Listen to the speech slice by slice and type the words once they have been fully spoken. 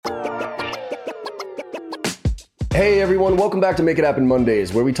Hey everyone, welcome back to Make It Happen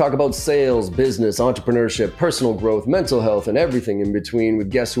Mondays, where we talk about sales, business, entrepreneurship, personal growth, mental health, and everything in between with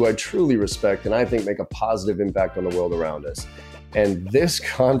guests who I truly respect and I think make a positive impact on the world around us. And this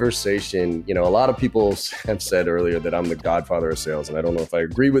conversation, a lot of people have said earlier that I'm the godfather of sales, and I don't know if I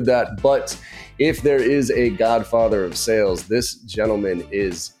agree with that, but if there is a godfather of sales, this gentleman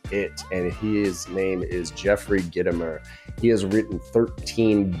is it, and his name is Jeffrey Gitomer. He has written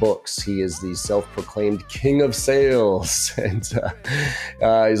 13 books. He is the self-proclaimed king of sales, and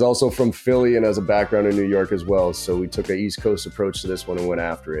he's also from Philly and has a background in New York as well, so we took an East Coast approach to this one and went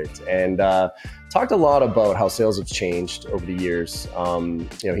after it, and talked a lot about how sales have changed over the years.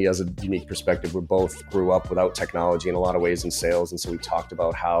 He has a unique perspective. We both grew up without technology in a lot of ways in sales. And so we talked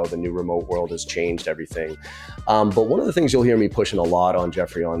about how the new remote world has changed everything. But one of the things you'll hear me pushing a lot on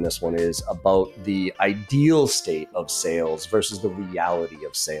Jeffrey on this one is about the ideal state of sales versus the reality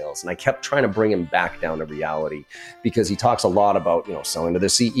of sales. And I kept trying to bring him back down to reality because he talks a lot about, selling to the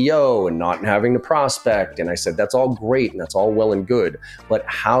CEO and not having to prospect. And I said, that's all great and that's all well and good. But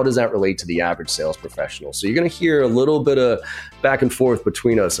how does that relate to the average sales professional? So you're going to hear a little bit of back and forth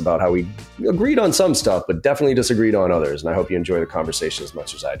between us about how we agreed on some stuff, but definitely disagreed on others. And I hope you enjoy the conversation as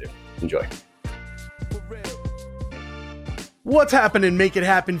much as I do. Enjoy. What's happening, Make It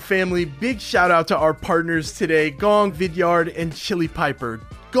Happen family? Big shout out to our partners today, Gong, Vidyard, and Chili Piper.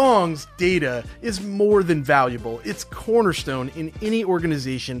 Gong's data is more than valuable. It's cornerstone in any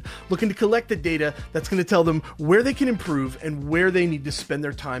organization looking to collect the data that's going to tell them where they can improve and where they need to spend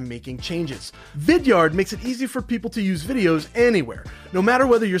their time making changes. Vidyard makes it easy for people to use videos anywhere. No matter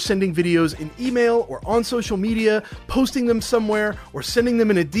whether you're sending videos in email or on social media, posting them somewhere, or sending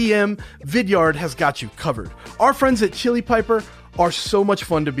them in a DM, Vidyard has got you covered. Our friends at Chili Piper are so much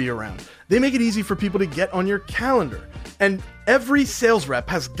fun to be around. They make it easy for people to get on your calendar. And every sales rep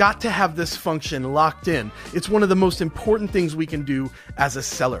has got to have this function locked in. It's one of the most important things we can do as a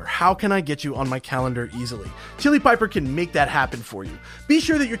seller. How can I get you on my calendar easily? Chili Piper can make that happen for you. Be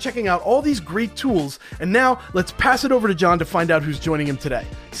sure that you're checking out all these great tools. And now let's pass it over to John to find out who's joining him today.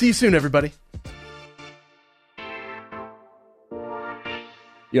 See you soon, everybody.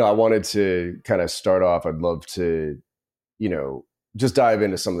 I wanted to kind of start off. I'd love to, just dive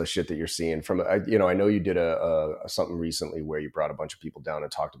into some of the shit that you're seeing from, I know you did a something recently where you brought a bunch of people down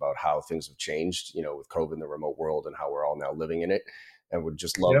and talked about how things have changed, with COVID and the remote world and how we're all now living in it. And would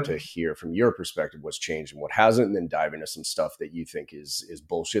just love to hear from your perspective what's changed and what hasn't, and then dive into some stuff that you think is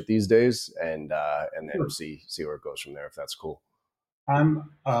bullshit these days, and then see where it goes from there, if that's cool.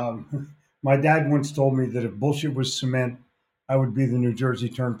 My dad once told me that if bullshit was cement, I would be the New Jersey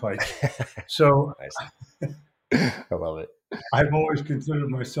Turnpike. So I love it. I've always considered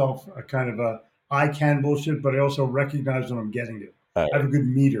myself a kind of I can bullshit, but I also recognize when I'm getting it. I have a good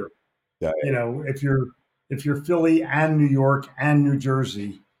meter. If you're Philly and New York and New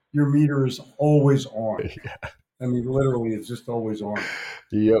Jersey, your meter is always on. I mean, literally, it's just always on.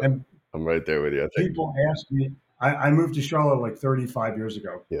 Yep. And I'm right there with you. People ask me, I moved to Charlotte like 35 years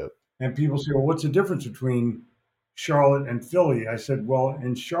ago. Yep. And people say, well, what's the difference between Charlotte and Philly? I said, well,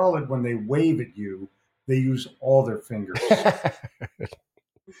 in Charlotte, when they wave at you, they use all their fingers.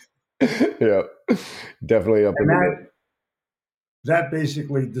 Yeah, definitely up in that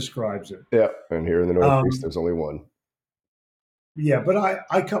basically describes it. Yeah, and here in the Northeast, there's only one. Yeah, but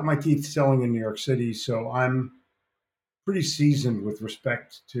I cut my teeth selling in New York City, so I'm pretty seasoned with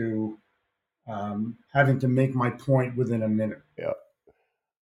respect to having to make my point within a minute. Yeah,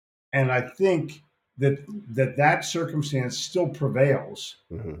 and I think that circumstance still prevails.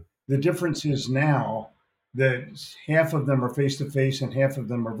 Mm-hmm. The difference is now that half of them are face-to-face and half of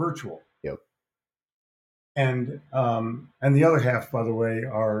them are virtual. Yep. And the other half, by the way,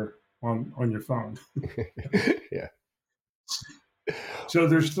 are on your phone. Yeah. So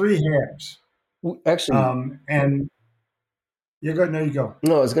there's three halves. Well, actually, and yeah, go ahead. No, you go.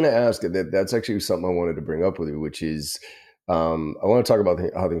 No, I was going to ask that's actually something I wanted to bring up with you, which is I want to talk about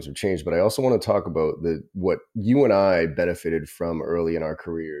how things have changed, but I also want to talk about what you and I benefited from early in our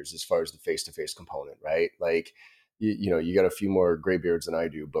careers as far as the face-to-face component, right? Like, you got a few more gray beards than I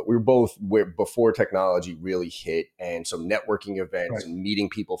do, but we were both before technology really hit. And so networking events right. and meeting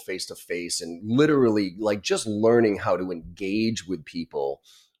people face-to-face and literally like just learning how to engage with people.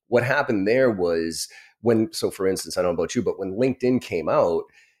 What happened there was for instance, I don't know about you, but when LinkedIn came out,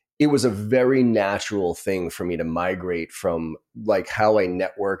 it was a very natural thing for me to migrate from like how I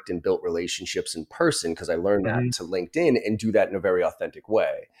networked and built relationships in person, because I learned mm-hmm. that, to LinkedIn and do that in a very authentic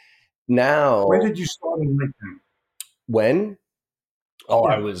way. Now, when did you start on LinkedIn? When? Oh,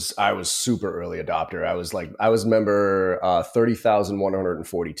 yeah. I was super early adopter. I was member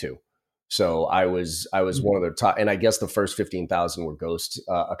 30,142. So I was one of the top, and I guess the first 15,000 were ghost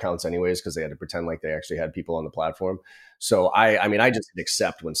accounts anyways, because they had to pretend like they actually had people on the platform. So I mean, I just did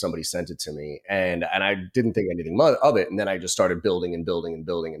accept when somebody sent it to me, and I didn't think anything of it. And then I just started building and building and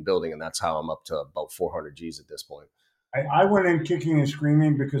building and building. And that's how I'm up to about 400 G's at this point. I went in kicking and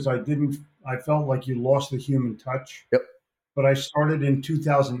screaming because I felt like you lost the human touch. Yep. But I started in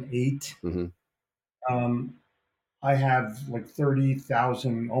 2008. Mm-hmm. I have like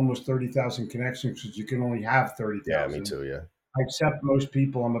 30,000, almost 30,000 connections because you can only have 30,000. Yeah, me too. Yeah. I accept most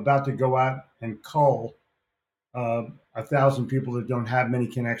people. I'm about to go out and cull 1,000 people that don't have many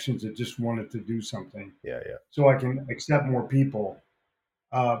connections that just wanted to do something. Yeah. So I can accept more people.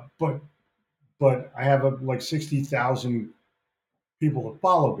 But I have like 60,000 people that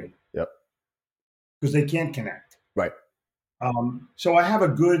follow me. Yep. Because they can't connect. Right. So I have a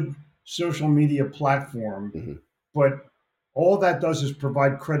good social media platform. Mm-hmm. But all that does is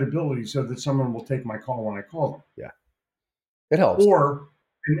provide credibility so that someone will take my call when I call them. Yeah. It helps. Or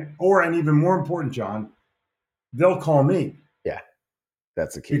and even more important, John, they'll call me. Yeah.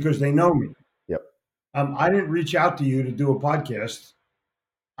 That's the key. Because they know me. Yep. I didn't reach out to you to do a podcast.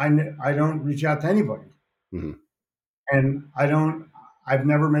 I don't reach out to anybody. Mm-hmm. And I've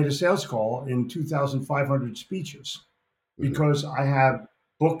never made a sales call in 2,500 speeches because I have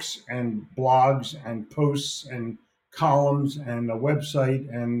books and blogs and posts and columns and a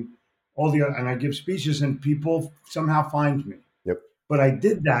website and and I give speeches and people somehow find me. Yep. But I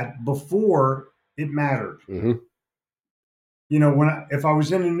did that before it mattered. Mm-hmm. You know, if I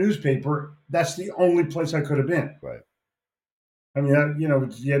was in a newspaper, that's the only place I could have been. Right. I mean,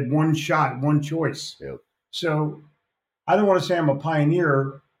 you had one shot, one choice. Yep. So I don't want to say I'm a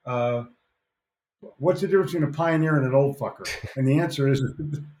pioneer. What's the difference between a pioneer and an old fucker? And the answer is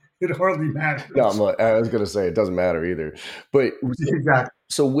it hardly matters. No, I was going to say it doesn't matter either. But exactly.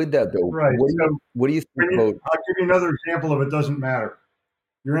 So with that though, right. What do you think about? I'll give you another example of it doesn't matter.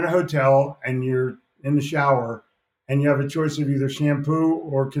 You're in a hotel and you're in the shower and you have a choice of either shampoo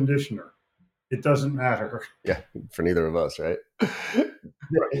or conditioner. It doesn't matter. Yeah, for neither of us, right?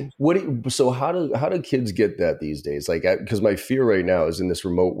 Right. So how do kids get that these days? Like, because my fear right now is in this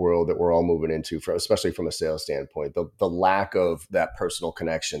remote world that we're all moving into, especially from a sales standpoint, the lack of that personal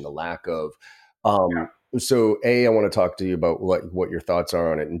connection, the lack of. So A, I want to talk to you about what your thoughts are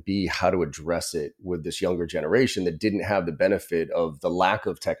on it, and B, how to address it with this younger generation that didn't have the benefit of the lack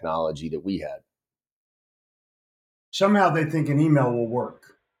of technology that we had. Somehow they think an email will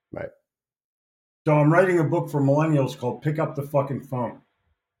work. Right. So I'm writing a book for millennials called Pick Up the Fucking Phone,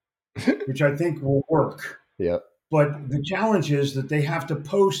 which I think will work. Yeah. But the challenge is that they have to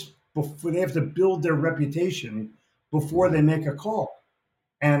post before they have to build their reputation before they make a call.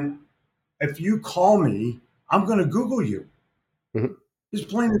 And if you call me, I'm going to Google you. Mm-hmm. It's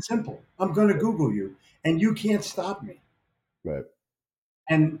plain and simple. I'm going to Google you, and you can't stop me. Right.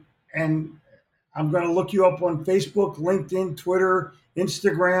 And I'm going to look you up on Facebook, LinkedIn, Twitter,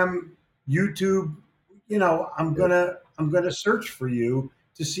 Instagram, YouTube. You know, I'm going to search for you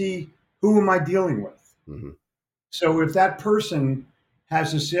to see who am I dealing with. Mm-hmm. So if that person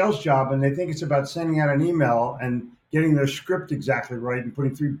has a sales job and they think it's about sending out an email and getting their script exactly right and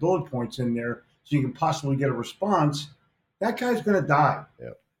putting 3 bullet points in there so you can possibly get a response, that guy's going to die.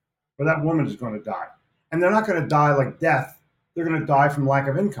 Yep. Or that woman is going to die. And they're not going to die like death. They're going to die from lack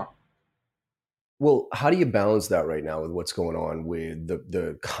of income. Well, how do you balance that right now with what's going on with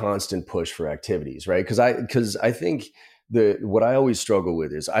the constant push for activities, right? Because I think what I always struggle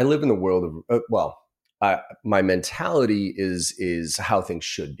with is I live in the world of my mentality is how things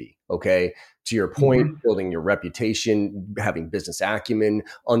should be. Okay. To your point, mm-hmm. Building your reputation, having business acumen,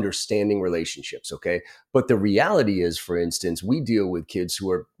 understanding relationships. Okay. But the reality is, for instance, we deal with kids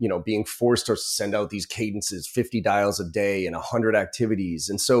who are, being forced to send out these cadences, 50 dials a day and 100 activities.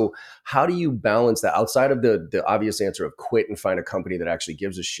 And so how do you balance that outside of the obvious answer of quit and find a company that actually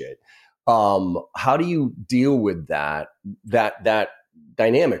gives a shit? How do you deal with that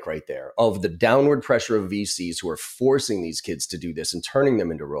dynamic right there of the downward pressure of VCs who are forcing these kids to do this and turning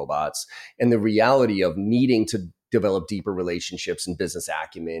them into robots, and the reality of needing to develop deeper relationships and business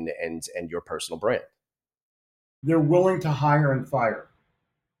acumen and your personal brand? They're willing to hire and fire.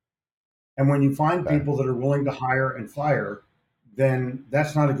 And when you find people that are willing to hire and fire, then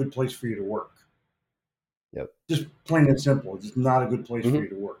that's not a good place for you to work. Yep. Just plain and simple. It's just not a good place for you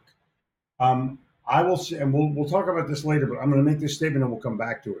to work. I will say, and we'll talk about this later, but I'm going to make this statement and we'll come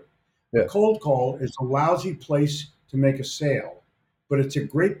back to it. Yeah. A cold call is a lousy place to make a sale, but it's a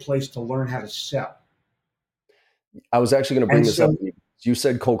great place to learn how to sell. I was actually going to bring this up. You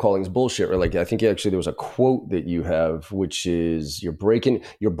said cold calling is bullshit, or like I think actually there was a quote that you have, which is you're breaking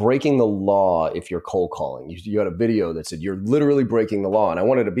the law if you're cold calling. You had a video that said you're literally breaking the law, and I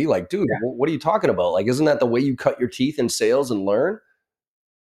wanted to be like, dude, what are you talking about? Like, isn't that the way you cut your teeth in sales and learn?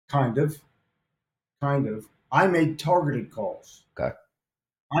 Kind of. I made targeted calls. Okay.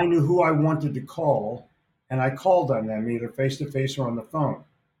 I knew who I wanted to call, and I called on them either face to face or on the phone,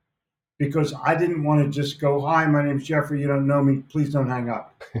 because I didn't want to just go, "Hi, my name's Jeffrey. You don't know me. Please don't hang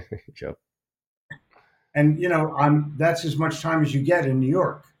up." Yep. And that's as much time as you get in New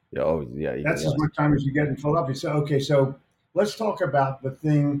York. That's as much time as you get in Philadelphia. So okay, so let's talk about the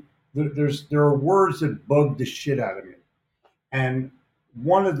thing. There are words that bug the shit out of me, and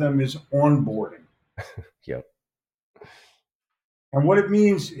one of them is onboarding. Yep. And what it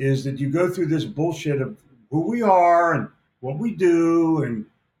means is that you go through this bullshit of who we are and what we do and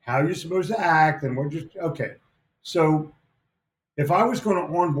how you're supposed to act, and we're just okay. So if I was going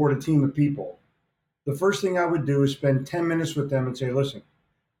to onboard a team of people, the first thing I would do is spend 10 minutes with them and say, listen,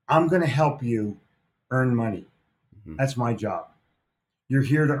 I'm going to help you earn money. Mm-hmm. That's my job. You're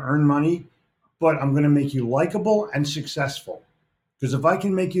here to earn money, but I'm going to make you likable and successful. Because if I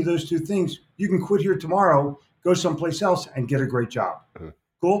can make you those two things, you can quit here tomorrow, go someplace else, and get a great job. Mm-hmm.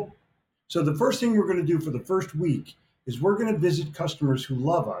 Cool? So the first thing we're going to do for the first week is we're going to visit customers who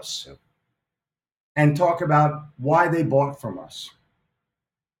love us and talk about why they bought from us.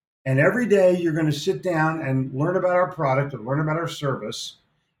 And every day you're going to sit down and learn about our product and learn about our service.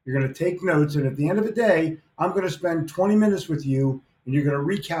 You're going to take notes. And at the end of the day, I'm going to spend 20 minutes with you and you're going to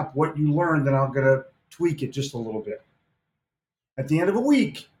recap what you learned, and I'm going to tweak it just a little bit. At the end of a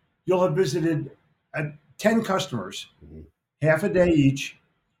week, you'll have visited 10 customers, half a day each,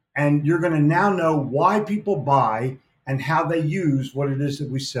 and you're going to now know why people buy and how they use what it is that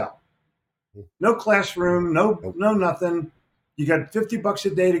we sell. No classroom, no nothing. You got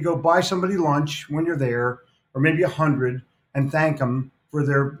 $50 a day to go buy somebody lunch when you're there, or maybe 100, and thank them for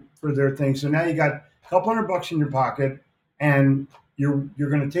their thing. So now you got a couple $100 in your pocket, and you're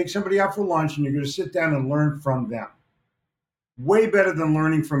going to take somebody out for lunch, and you're going to sit down and learn from them. Way better than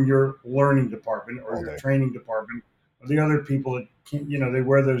learning from your learning department or your training department or the other people that can't, they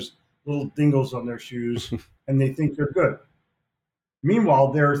wear those little dingles on their shoes and they think they're good.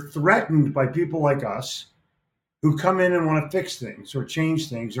 Meanwhile, they're threatened by people like us who come in and want to fix things or change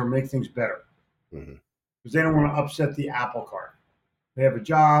things or make things better. Because they don't want to upset the apple cart. They have a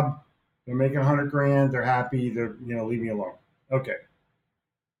job, they're making $100,000, they're happy, leave me alone. Okay.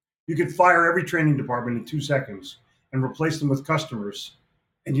 You could fire every training department in 2 seconds and replace them with customers,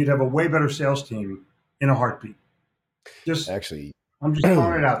 and you'd have a way better sales team in a heartbeat. I'm just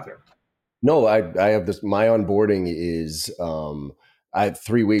throwing it out there. No, I have this. My onboarding is I have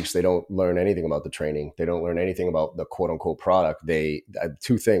 3 weeks. They don't learn anything about the training. They don't learn anything about the quote unquote product. They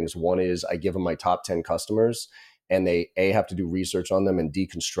two things. One is I give them my top 10 customers, and they have to do research on them and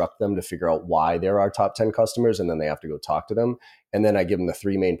deconstruct them to figure out why they're our top 10 customers. And then they have to go talk to them. And then I give them the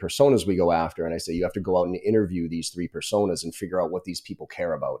 3 main personas we go after. And I say, you have to go out and interview these 3 personas and figure out what these people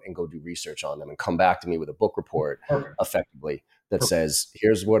care about and go do research on them and come back to me with a book report effectively that says,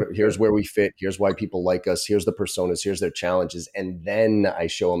 here's where we fit. Here's why people like us. Here's the personas. Here's their challenges. And then I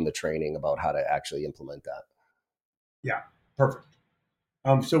show them the training about how to actually implement that. Yeah. Perfect.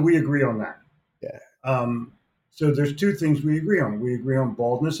 So we agree on that. Yeah. So there's 2 things we agree on. We agree on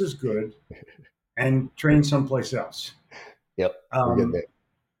baldness is good and train someplace else. Yep. We're good.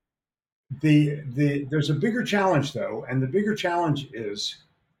 There's a bigger challenge though, and the bigger challenge is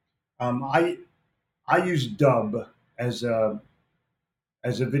I use Dub as a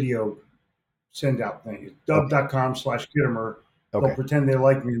video send out thing. It's dub.com/Gitomer. Okay. They'll pretend they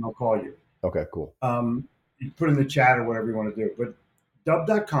like me and they'll call you. Okay, cool. You put in the chat or whatever you want to do, but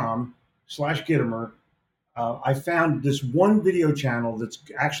dub.com/Gitomer. I found this one video channel that's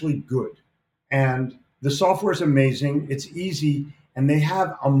actually good, and the software is amazing. It's easy, and they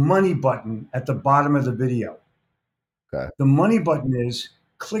have a money button at the bottom of the video. Okay. The money button is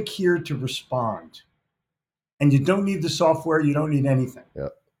click here to respond, and you don't need the software. You don't need anything.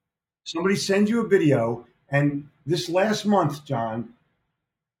 Yep. Somebody sends you a video, and this last month, John,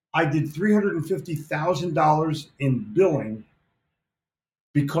 I did $350,000 in billing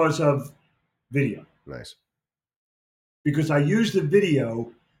because of video. Nice. Because I used the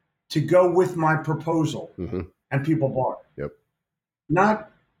video to go with my proposal, and people bought it. Yep.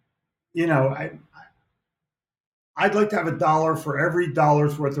 Not, I'd like to have $1 for every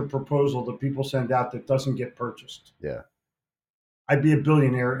dollar's worth of proposal that people send out that doesn't get purchased. Yeah. I'd be a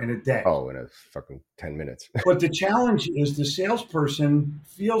billionaire in a day. Oh, in a fucking 10 minutes. But the challenge is the salesperson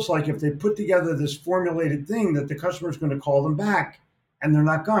feels like if they put together this formulated thing that the customer is going to call them back and they're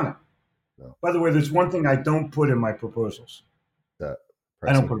not gonna. No. By the way, there's one thing I don't put in my proposals.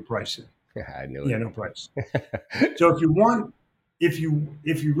 I don't put a price in. Yeah, I knew it. Yeah, no price. So if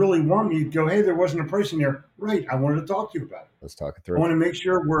you really want me to go, hey, there wasn't a price in there, right? I wanted to talk to you about it. Let's talk it through. I want to make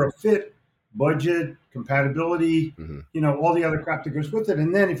sure we're a fit, budget, compatibility, all the other crap that goes with it.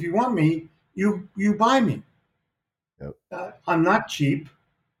 And then if you want me, you buy me. Yep. I'm not cheap.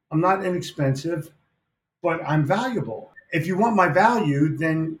 I'm not inexpensive, but I'm valuable. If you want my value,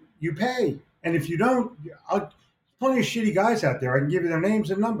 then you pay. And if you don't, plenty of shitty guys out there. I can give you their names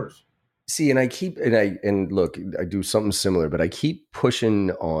and numbers. See, and look, I do something similar, but I keep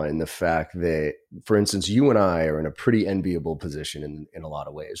pushing on the fact that, for instance, you and I are in a pretty enviable position in a lot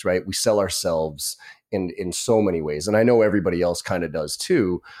of ways, right? We sell ourselves in so many ways. And I know everybody else kind of does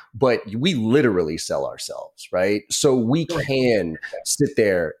too, but we literally sell ourselves, right? So we can sit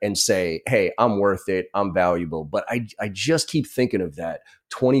there and say, hey, I'm worth it. I'm valuable. But I just keep thinking of that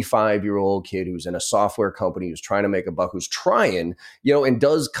 25-year-old kid who's in a software company, who's trying to make a buck, who's trying, and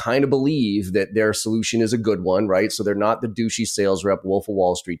does kind of believe that their solution is a good one, right? So they're not the douchey sales rep, Wolf of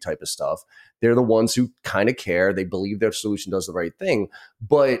Wall Street type of stuff. They're the ones who kind of care. They believe their solution does the right thing,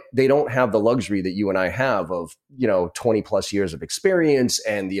 but they don't have the luxury that you and I have of, 20 plus years of experience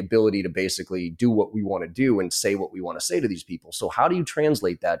and the ability to basically do what we want to do and say what we want to say to these people. So how do you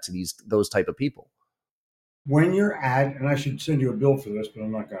translate that to those type of people? When you're at, and I should send you a bill for this, but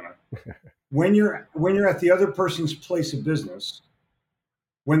I'm not gonna. When you're at the other person's place of business,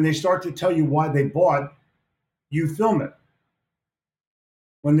 when they start to tell you why they bought, you film it.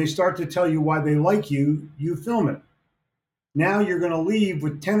 When they start to tell you why they like you, you film it. Now you're going to leave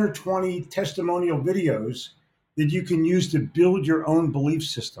with 10 or 20 testimonial videos that you can use to build your own belief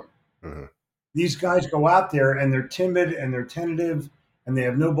system. Mm-hmm. These guys go out there and they're timid and they're tentative and they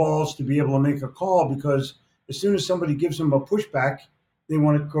have no balls to be able to make a call because as soon as somebody gives them a pushback, they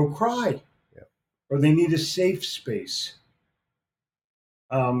want to go cry. Yeah. Or they need a safe space.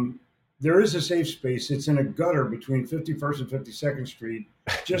 There is a safe space. It's in a gutter between 51st and 52nd Street,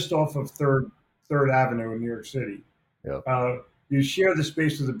 just off of 3rd Avenue in New York City. Yep. You share the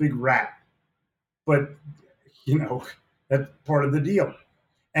space with a big rat, but that's part of the deal.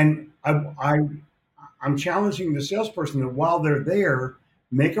 And I'm challenging the salesperson that while they're there,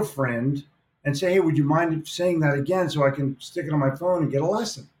 make a friend and say, hey, would you mind saying that again so I can stick it on my phone and get a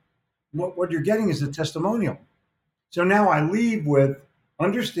lesson? What you're getting is a testimonial. So now I leave with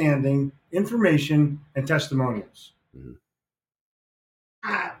understanding, information, and testimonials. Mm-hmm.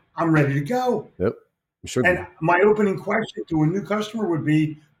 I'm ready to go. Yep. Sure. And my opening question to a new customer would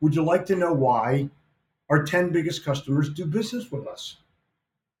be, would you like to know why our 10 biggest customers do business with us?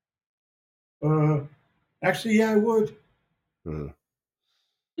 Actually, yeah, I would.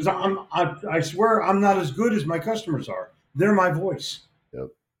 Because I swear I'm not as good as my customers are. They're my voice. Yep.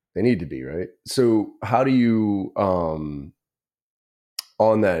 They need to be, right? So how do you, on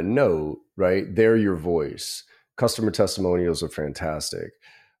that note, right, they're your voice. Customer testimonials are fantastic.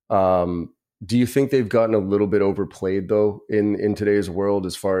 Do you think they've gotten a little bit overplayed though in today's world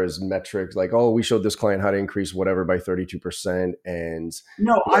as far as metrics? Like, oh, we showed this client how to increase whatever by 32%. And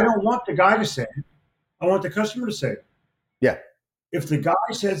no, I don't want the guy to say it. I want the customer to say it. Yeah. If the guy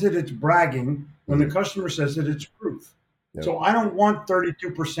says it, it's bragging. When the customer says it, it's proof. Yep. So I don't want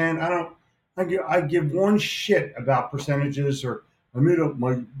 32%. I give one shit about percentages or I made up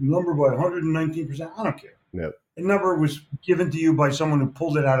my number by 119%. I don't care. Yep. The number was given to you by someone who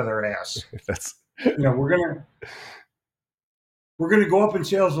pulled it out of their ass. We're gonna go up in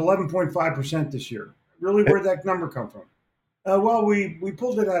sales 11.5% this year. Really, where'd that number come from? Well, we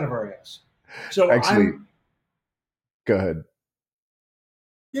pulled it out of our ass. So actually, go ahead.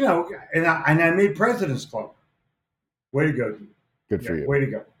 And I made President's Club. Way to go, dude. Good for you. Way to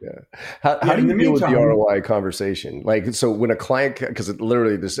go. Yeah. How do you deal with the ROI conversation? Like, so when a client, because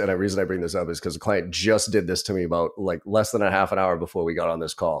literally this, and the reason I bring this up is because a client just did this to me about like less than a half an hour before we got on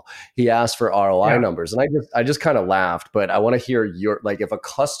this call. He asked for ROI numbers and I just kind of laughed, but I want to hear like if a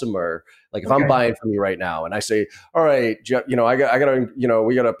customer, like if I'm buying from you right now and I say, all right, Jeff, we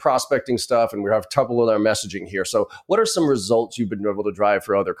got a prospecting stuff and we have trouble with our messaging here. So what are some results you've been able to drive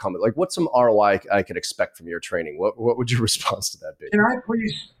for other companies? Like what's some ROI I could expect from your training? What would your response to that be? Can I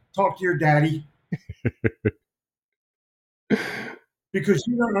please talk to your daddy? Because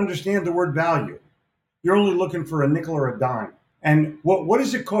you don't understand the word value. You're only looking for a nickel or a dime. And what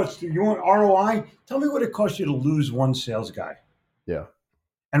does it cost you? You want ROI? Tell me what it costs you to lose one sales guy. Yeah.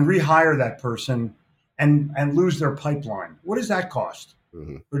 And rehire that person and lose their pipeline. What does that cost?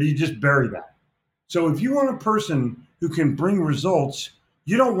 Mm-hmm. Or do you just bury that? So if you want a person who can bring results,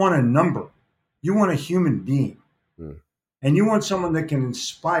 you don't want a number. You want a human being. Mm. And you want someone that can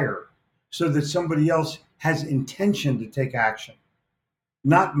inspire so that somebody else has intention to take action,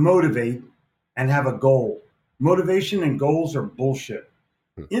 not motivate and have a goal. Motivation and goals are bullshit.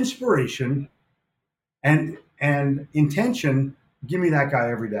 Inspiration and intention, give me that guy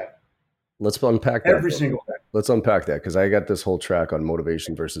every day. Let's unpack that. Every single day. Let's unpack that, because I got this whole track on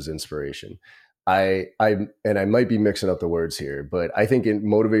motivation versus inspiration. I might be mixing up the words here, but I think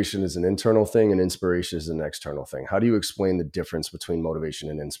motivation is an internal thing and inspiration is an external thing. How do you explain the difference between motivation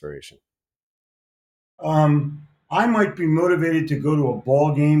and inspiration? I might be motivated to go to a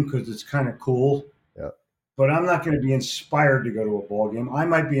ball game because it's kind of cool. Yeah. But I'm not going to be inspired to go to a ball game. I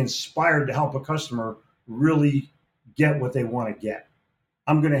might be inspired to help a customer really get what they want to get.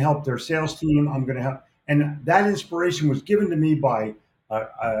 I'm going to help their sales team. I'm going to help. And that inspiration was given to me by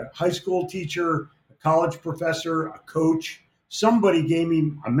a high school teacher, a college professor, a coach. Somebody gave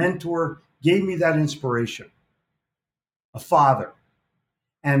me, a mentor, gave me that inspiration, a father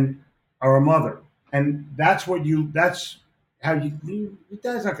or a mother. And that's how you, that's not going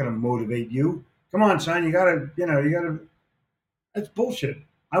to motivate you. Come on, son, you gotta, that's bullshit.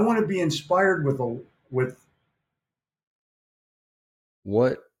 I want to be inspired with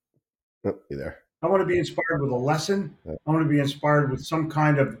what? Oh, you there? I want to be inspired with a lesson. I want to be inspired with some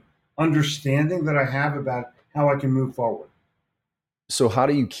kind of understanding that I have about how I can move forward. So how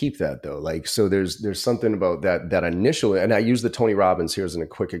do you keep that though? Like, so there's something about that initial, and I use the Tony Robbins here as a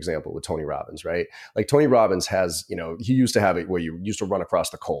quick example with Tony Robbins, right? Like Tony Robbins has, he used to have it where you used to run across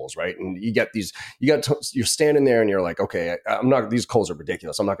the coals, right? And you're standing there and you're like, okay, these coals are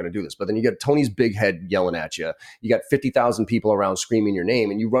ridiculous. I'm not going to do this. But then you get Tony's big head yelling at you. You got 50,000 people around screaming your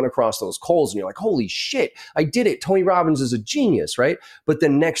name, and you run across those coals and you're like, holy shit, I did it. Tony Robbins is a genius, right? But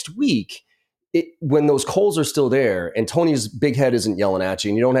then next week, when those coals are still there and Tony's big head isn't yelling at you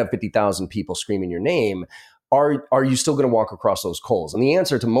and you don't have 50,000 people screaming your name, are you still going to walk across those coals? And the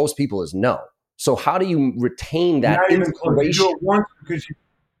answer to most people is no. So how do you retain that inspiration?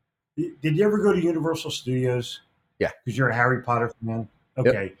 Did you ever go to Universal Studios? Yeah. Because you're a Harry Potter fan?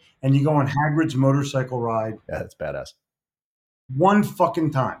 Okay. Yep. And you go on Hagrid's motorcycle ride? Yeah, that's badass. One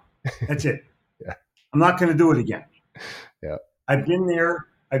fucking time. That's it. Yeah. I'm not going to do it again. Yeah. I've been there.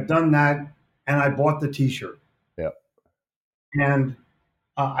 I've done that. And I bought the T-shirt. Yeah. And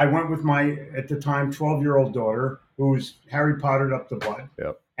I went with my, at the time, 12-year-old daughter, who was Harry Pottered up the butt.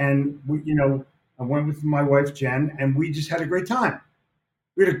 Yeah. And I went with my wife Jen, and we just had a great time.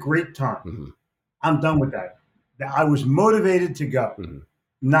 We had a great time. Mm-hmm. I'm done with that. I was motivated to go,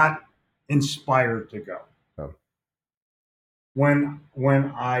 not inspired to go. Oh. When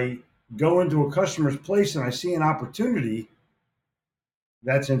I go into a customer's place and I see an opportunity,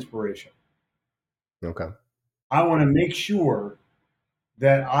 that's inspiration. Okay. I want to make sure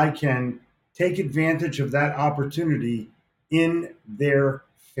that I can take advantage of that opportunity in their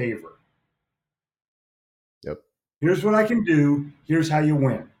favor. Yep. Here's what I can do. Here's how you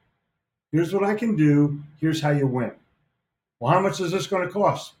win. Here's what I can do. Here's how you win. Well, how much is this going to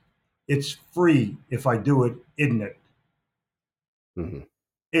cost? It's free if I do it, isn't it? Mm-hmm.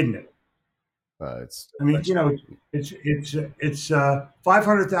 Isn't it? It's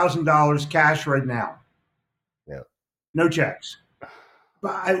 $500,000 cash right now. Yeah. No checks.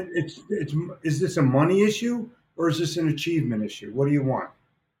 But is this a money issue or is this an achievement issue? What do you want?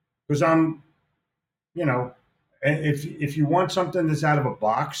 Because if you want something that's out of a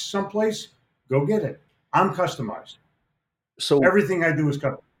box someplace, go get it. I'm customized. So everything I do is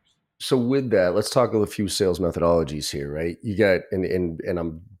customized. So with that, let's talk a few sales methodologies here, right? You got, and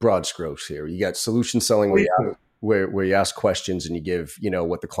I'm broad strokes here. You got solution selling where you ask questions and you give,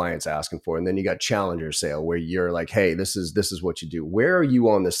 what the client's asking for. And then you got challenger sale where you're like, hey, this is what you do. Where are you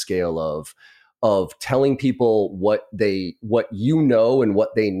on the scale of telling people what you know and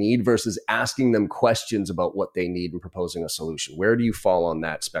what they need versus asking them questions about what they need and proposing a solution? Where do you fall on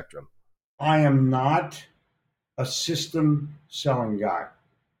that spectrum? I am not a system selling guy.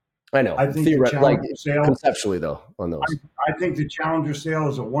 I know. I think the challenger sale, conceptually though, on those. I think the challenger sale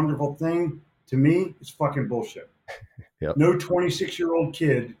is a wonderful thing. To me, it's fucking bullshit. Yep. No 26-year-old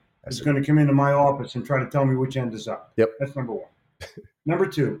kid is going to come into my office and try to tell me which end is up. Yep. That's number one. Number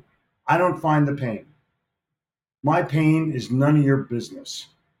two, I don't find the pain. My pain is none of your business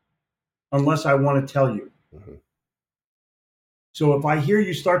unless I want to tell you. Mm-hmm. So if I hear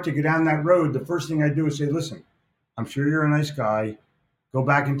you start to go down that road, the first thing I do is say, listen, I'm sure you're a nice guy. Go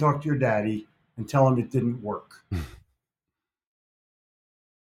back and talk to your daddy and tell him it didn't work.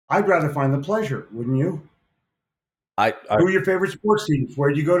 I'd rather find the pleasure, wouldn't you? Who are your favorite sports teams?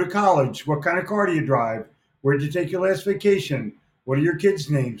 Where'd you go to college? What kind of car do you drive? Where'd you take your last vacation? What are your kids'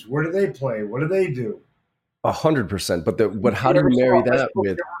 names? Where do they play? What do they do? 100%. But how do you marry that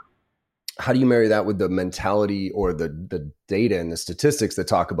with? How do you marry that with the mentality or the data and the statistics that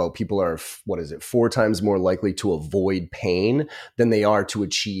talk about people are, 4 times more likely to avoid pain than they are to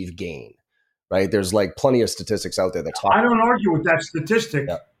achieve gain, right? There's like plenty of statistics out there that talk. I don't argue with that statistic.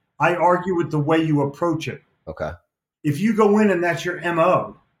 Yeah. I argue with the way you approach it. Okay. If you go in and that's your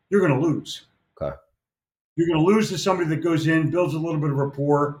MO, you're going to lose. Okay. You're going to lose to somebody that goes in, builds a little bit of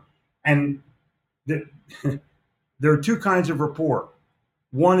rapport. And there are 2 kinds of rapport.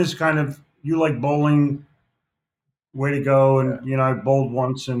 One is kind of, you like bowling, way to go. And, I bowled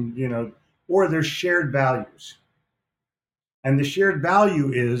once and, or there's shared values. And the shared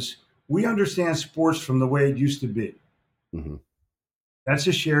value is we understand sports from the way it used to be. Mm-hmm. That's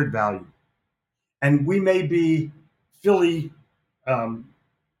a shared value. And we may be Philly,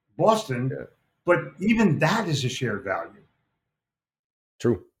 Boston, but even that is a shared value.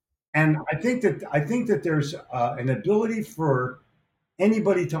 True. And I think that there's an ability for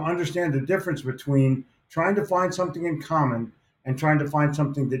anybody to understand the difference between trying to find something in common and trying to find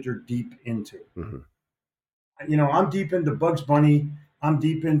something that you're deep into. Mm-hmm. I'm deep into Bugs Bunny. I'm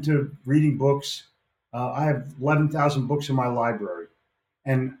deep into reading books. I have 11,000 books in my library,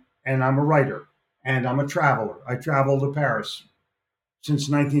 and I'm a writer, and I'm a traveler. I traveled to Paris since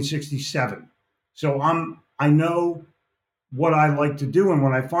 1967. So I know what I like to do, and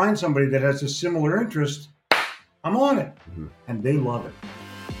when I find somebody that has a similar interest, I'm on it, and they love it.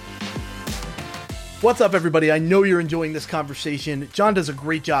 What's up, everybody? I know you're enjoying this conversation. John does a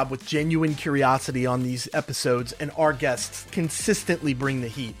great job with genuine curiosity on these episodes, and our guests consistently bring the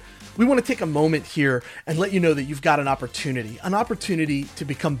heat. We want to take a moment here and let you know that you've got an opportunity to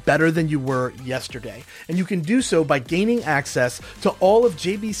become better than you were yesterday. And you can do so by gaining access to all of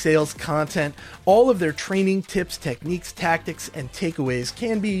JB Sales content. All of their training, tips, techniques, tactics, and takeaways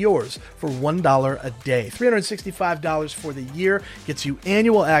can be yours for $1 a day. $365 for the year gets you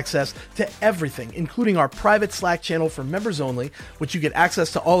annual access to everything, including our private Slack channel for members only, which you get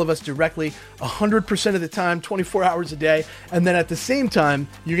access to all of us directly 100% of the time, 24 hours a day. And then at the same time,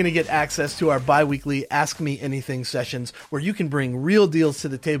 you're going to get access to our bi-weekly Ask Me Anything sessions where you can bring real deals to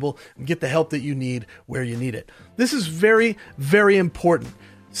the table and get the help that you need where you need it. This is very, very important.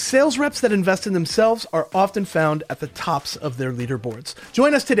 Sales reps that invest in themselves are often found at the tops of their leaderboards.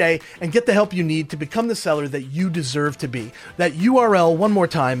 Join us today and get the help you need to become the seller that you deserve to be. That URL, one more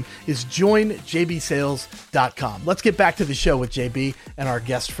time, is joinjbsales.com. Let's get back to the show with JB and our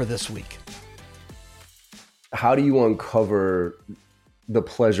guest for this week. How do you uncover the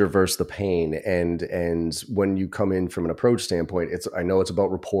pleasure versus the pain? And when you come in from an approach standpoint, I know it's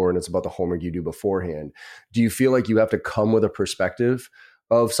about rapport and it's about the homework you do beforehand. Do you feel like you have to come with a perspective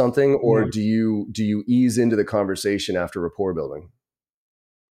of something, or do you ease into the conversation after rapport building?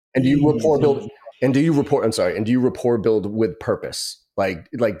 And do you rapport build? And do you rapport build with purpose? Like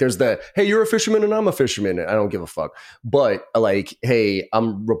there's hey, you're a fisherman and I'm a fisherman and I don't give a fuck. But like, hey,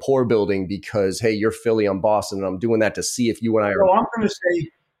 I'm rapport building because, hey, you're Philly, I'm Boston, and I'm doing that to see if you and I are. So I'm going to say,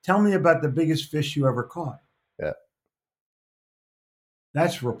 tell me about the biggest fish you ever caught. Yeah.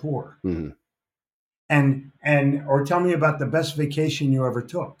 That's rapport. Mm-hmm. Or tell me about the best vacation you ever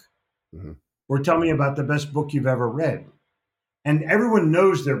took. Mm-hmm. Or tell me about the best book you've ever read. And everyone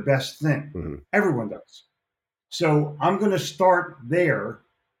knows their best thing. Mm-hmm. Everyone does. So I'm going to start there,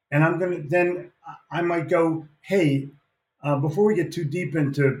 and I might go, hey, before we get too deep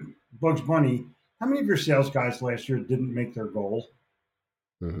into Bugs Bunny, how many of your sales guys last year didn't make their goal?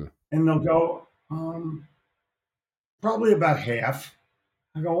 Mm-hmm. And they'll go, probably about half.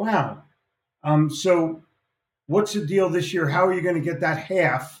 I go, wow. So what's the deal this year? How are you going to get that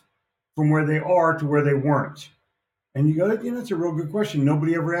half from where they are to where they weren't? And you go, that's a real good question.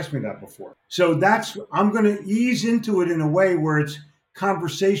 Nobody ever asked me that before. So I'm going to ease into it in a way where it's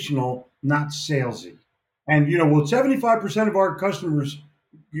conversational, not salesy. And, 75% of our customers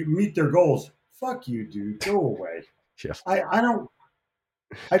meet their goals. Fuck you, dude. Go away. Yeah.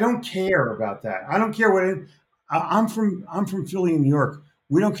 I don't care about that. I don't care what I'm from Philly, New York.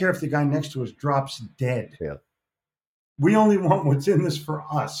 We don't care if the guy next to us drops dead. Yeah. We only want what's in this for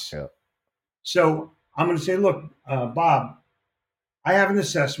us. Yeah. So I'm going to say, look, Bob, I have an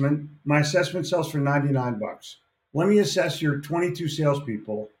assessment. My assessment sells for $99. Let me assess your 22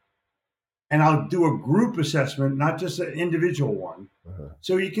 salespeople, and I'll do a group assessment, not just an individual one. Uh-huh.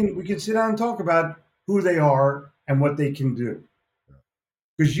 So we can sit down and talk about who they are and what they can do.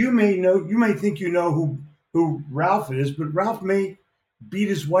 Because you may think you know who Ralph is, but Ralph may beat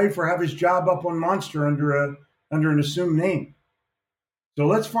his wife or have his job up on Monster under an assumed name. So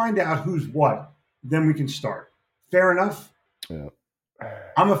let's find out who's what. Then we can start. Fair enough? Yeah.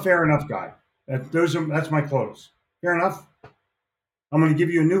 I'm a fair enough guy. That's my close. Fair enough. I'm going to give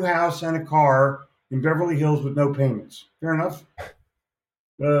you a new house and a car in Beverly Hills with no payments. Fair enough.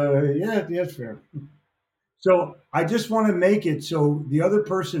 Yeah, that's fair. So I just want to make it so the other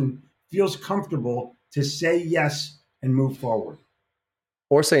person feels comfortable to say yes and move forward.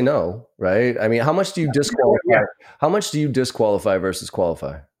 Or say no, right? I mean, how much do you disqualify? Yeah. How much do you disqualify versus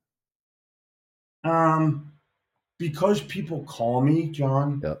qualify? Because people call me,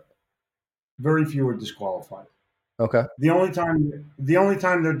 John, yep. Very few are disqualified. Okay. The only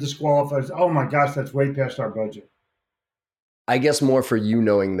time they're disqualified is, oh my gosh, that's way past our budget. I guess more for you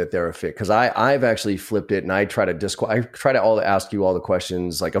knowing that they're a fit, because I've actually flipped it and I try to ask you all the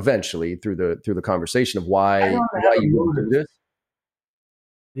questions, like eventually through the conversation of why you do this.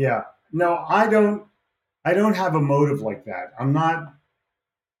 Yeah, no, I don't have a motive like that. I'm not.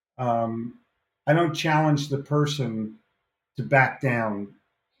 I don't challenge the person to back down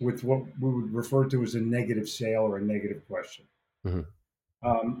with what we would refer to as a negative sale or a negative question.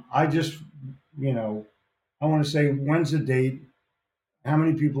 Mm-hmm. I just, I want to say, when's the date? How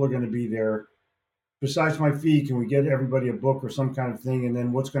many people are going to be there? Besides my fee, can we get everybody a book or some kind of thing? And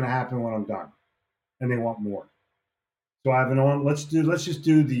then what's going to happen when I'm done? And they want more. So I have let's just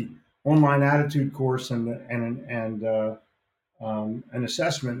do the online attitude course and an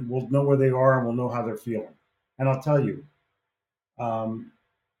assessment. We'll know where they are and we'll know how they're feeling. And I'll tell you,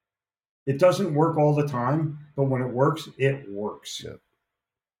 it doesn't work all the time, but when it works, it works. Yep.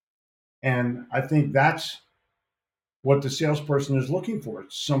 And I think that's what the salesperson is looking for.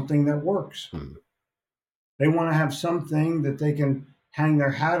 It's something that works. Hmm. They want to have something that they can hang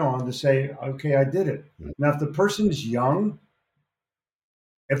their hat on to say, okay, I did it. Hmm. Now, if the person's young,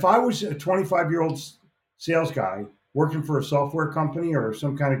 if I was a 25-year-old sales guy working for a software company or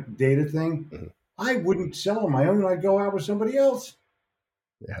some kind of data thing, mm-hmm. I wouldn't sell on my own. I'd go out with somebody else.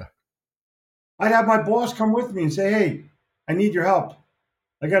 Yeah. I'd have my boss come with me and say, hey, I need your help.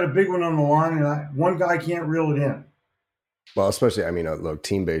 I got a big one on the line and one guy can't reel it in. Well, especially, I mean, look,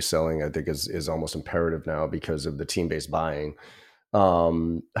 team-based selling, I think is almost imperative now because of the team-based buying.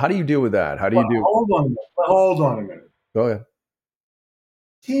 How do you deal with that? How do you do? Hold on a minute. Go ahead.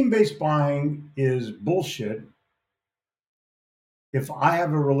 Team-based buying is bullshit if I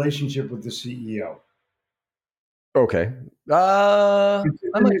have a relationship with the CEO. Okay. I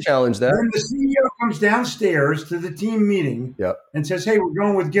might challenge that. Then the CEO comes downstairs to the team meeting and says, hey, we're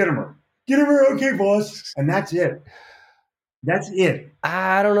going with Gittimer. Gittimer, okay, boss. And that's it. That's it.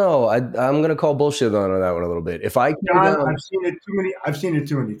 I don't know. I'm going to call bullshit on that one a little bit. If I I've seen it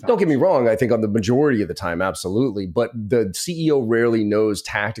too many times. Don't get me wrong. I think on the majority of the time, absolutely. But the CEO rarely knows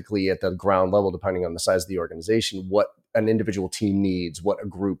tactically at the ground level, depending on the size of the organization, what an individual team needs, what a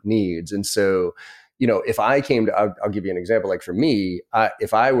group needs. And so, if I came to, I'll give you an example. Like for me,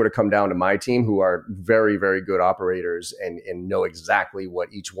 if I were to come down to my team, who are very, very good operators and know exactly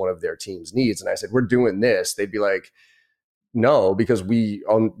what each one of their teams needs, and I said, we're doing this, they'd be like, no, because we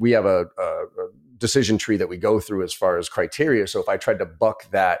have a decision tree that we go through as far as criteria. So if I tried to buck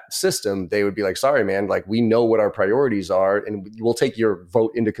that system, they would be like, sorry, man, like we know what our priorities are and we'll take your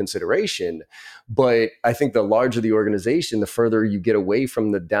vote into consideration. But I think the larger the organization, the further you get away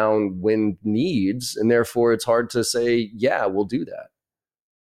from the downwind needs. And therefore it's hard to say, yeah, we'll do that.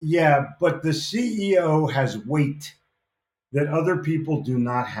 Yeah, but the CEO has weight that other people do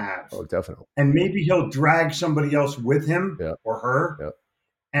not have. Oh, definitely. And maybe he'll drag somebody else with him or her.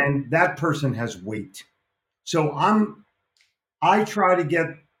 And that person has weight. So I try to get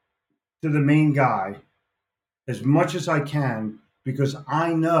to the main guy as much as I can because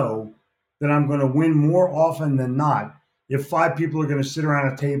I know that I'm going to win more often than not if 5 people are going to sit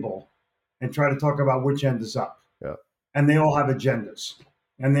around a table and try to talk about which end is up. Yeah. And they all have agendas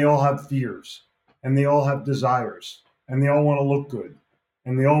and they all have fears and they all have desires and they all want to look good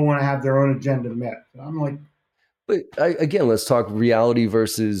and they all want to have their own agenda met. I'm like, but again, let's talk reality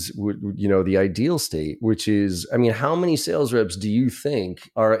versus, the ideal state, which is, I mean, how many sales reps do you think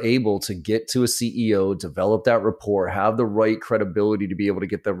are able to get to a CEO, develop that rapport, have the right credibility to be able to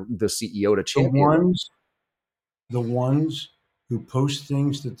get the CEO to champion? The ones who post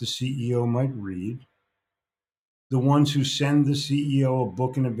things that the CEO might read, the ones who send the CEO a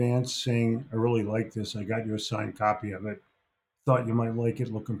book in advance saying, I really like this. I got you a signed copy of it. Thought you might like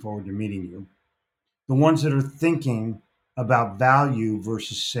it. Looking forward to meeting you. The ones that are thinking about value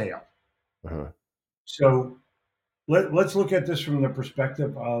versus sale. Uh-huh. So let's look at this from the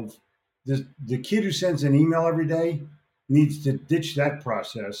perspective of the kid who sends an email every day needs to ditch that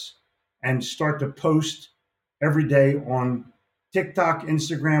process and start to post every day on TikTok,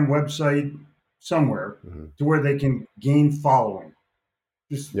 Instagram, website, somewhere to where they can gain following.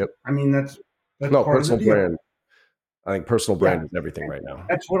 I mean, that's That's No, part personal of the deal. brand. I think personal brand is everything right now.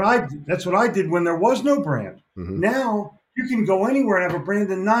 That's what I did when there was no brand. Mm-hmm. Now you can go anywhere and have a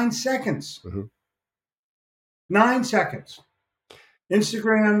brand in 9 seconds. Mm-hmm. 9 seconds.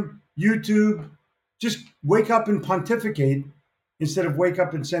 Instagram, YouTube, just wake up and pontificate instead of wake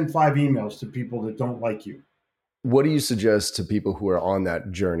up and send 5 emails to people that don't like you. What do you suggest to people who are on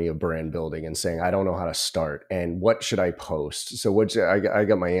that journey of brand building and saying, I don't know how to start and what should I post? So I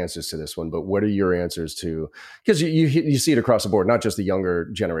got my answers to this one, but what are your answers to, because you see it across the board, not just the younger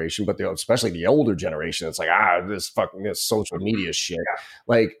generation, but especially the older generation. It's like, this social media shit. Yeah.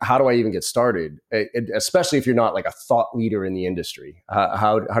 Like, how do I even get started? Especially if you're not like a thought leader in the industry.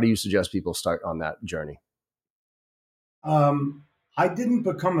 How do you suggest people start on that journey? I didn't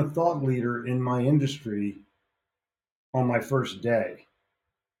become a thought leader in my industry on my first day,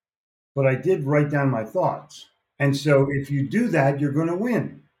 but I did write down my thoughts. And so if you do that, you're going to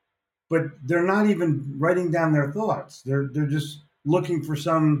win. But they're not even writing down their thoughts. They're just looking for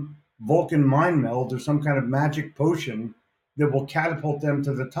some Vulcan mind meld or some kind of magic potion that will catapult them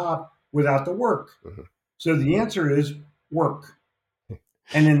to the top without the work. Mm-hmm. So the answer is work.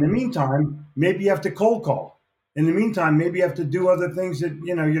 And in the meantime, maybe you have to cold call. In the meantime, maybe you have to do other things that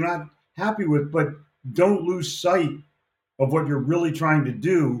you're not happy with, but don't lose sight of what you're really trying to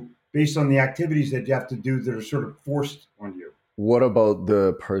do based on the activities that you have to do that are sort of forced on you. What about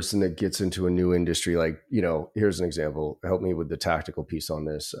the person that gets into a new industry? Like, here's an example. Help me with the tactical piece on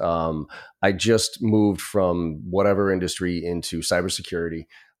this. I just moved from whatever industry into cybersecurity.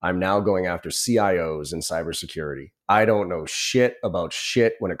 I'm now going after CIOs in cybersecurity. I don't know shit about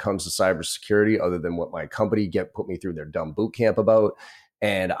shit when it comes to cybersecurity other than what my company put me through their dumb boot camp about.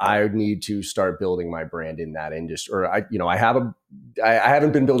 And I need to start building my brand in that industry. Or I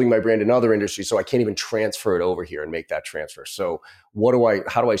haven't been building my brand in other industries, so I can't even transfer it over here and make that transfer. So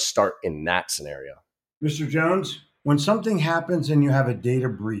how do I start in that scenario? Mr. Jones, when something happens and you have a data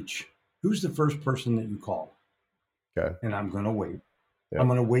breach, who's the first person that you call? Okay. And I'm going to wait. Yeah. I'm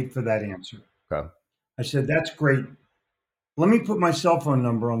going to wait for that answer. Okay. I said, that's great. Let me put my cell phone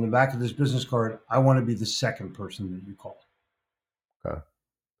number on the back of this business card. I want to be the second person that you call. Okay.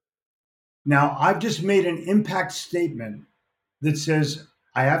 Now, I've just made an impact statement that says,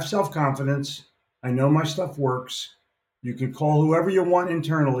 I have self-confidence. I know my stuff works. You can call whoever you want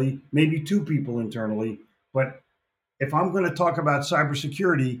internally, maybe 2 people internally. But if I'm going to talk about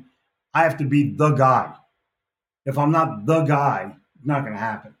cybersecurity, I have to be the guy. If I'm not the guy, it's not going to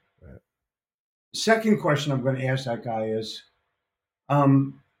happen. Right. Second question I'm going to ask that guy is,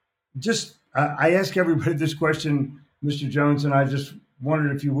 I ask everybody this question, Mr. Jones, and I just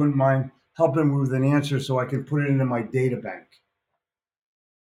wondered if you wouldn't mind helping me with an answer so I can put it into my data bank.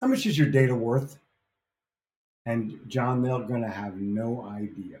 How much is your data worth? And John, they're going to have no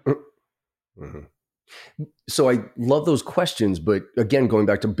idea. Mm-hmm. So I love those questions, but again, going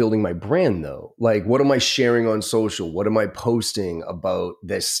back to building my brand though, like what am I sharing on social? What am I posting about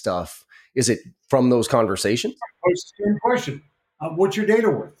this stuff? Is it from those conversations? Same question. What's your data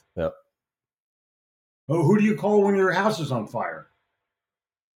worth? Yeah. Oh, who do you call when your house is on fire?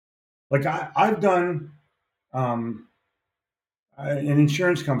 Like I've done an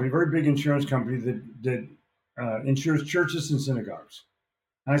insurance company, a very big insurance company that insures churches and synagogues.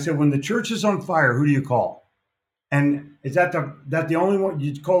 And I said, when the church is on fire, who do you call? And is that the only one?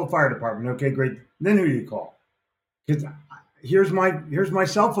 You call the fire department. Okay, great. Then who do you call? Because here's my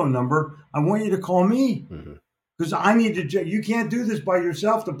cell phone number. I want you to call me because I need to. You can't do this by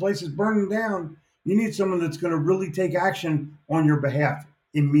yourself. The place is burning down. You need someone that's going to really take action on your behalf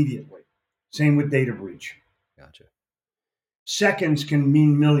immediately. Same with data breach. Gotcha. Seconds can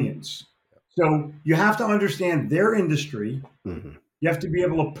mean millions. So you have to understand their industry. Mm-hmm. You have to be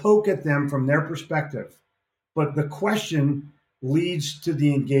able to poke at them from their perspective. But the question leads to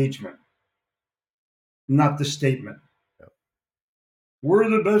the engagement, not the statement. Yep. We're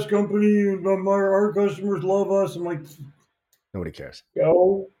the best company. Our customers love us. I'm like, nobody cares.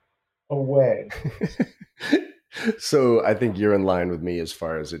 Go away. So I think you're in line with me as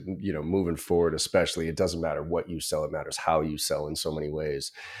far as it, moving forward, especially. It doesn't matter what you sell. It matters how you sell in so many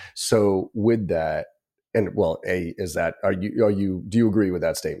ways. So with that, and do you agree with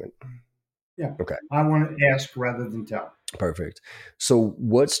that statement? Yeah. Okay. I want to ask rather than tell. Perfect. So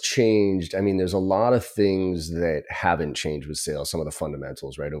what's changed? I mean, there's a lot of things that haven't changed with sales, some of the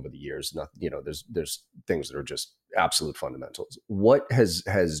fundamentals, right, over the years. There's things that are just absolute fundamentals. What has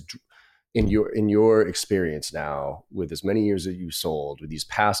in your experience now, with as many years that you sold, with these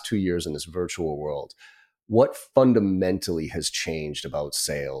past 2 years in this virtual world, what fundamentally has changed about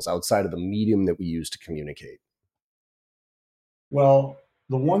sales outside of the medium that we use to communicate? Well,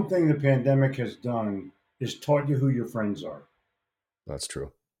 the one thing the pandemic has done is taught you who your friends are. That's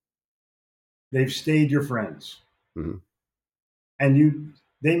true. They've stayed your friends. Mm-hmm. And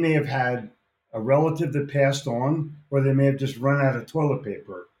they may have had a relative that passed on, or they may have just run out of toilet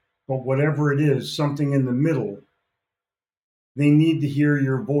paper. But whatever it is, something in the middle, they need to hear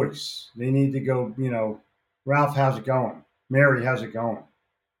your voice. They need to go, Ralph, how's it going? Mary, how's it going?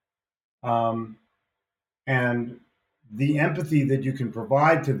 And the empathy that you can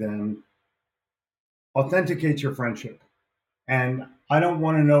provide to them authenticates your friendship. And I don't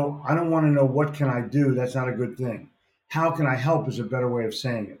want to know what can I do? That's not a good thing. How can I help is a better way of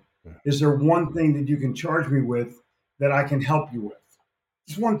saying it. Yeah. Is there one thing that you can charge me with that I can help you with?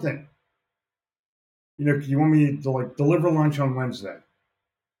 Just one thing. You want me to deliver lunch on Wednesday?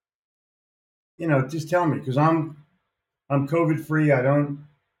 Just tell me, because I'm COVID free. I'm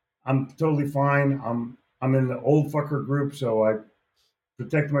totally fine. I'm in the old fucker group, so I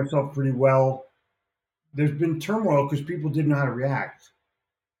protect myself pretty well. There's been turmoil because people didn't know how to react.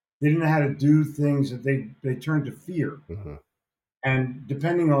 They didn't know how to do things that they turned to fear. Mm-hmm. And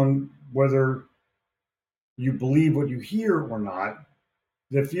depending on whether you believe what you hear or not,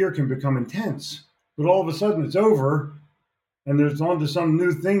 the fear can become intense. But all of a sudden it's over and there's on to some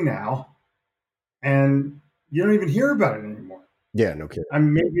new thing now. And you don't even hear about it anymore. Yeah, no kidding. I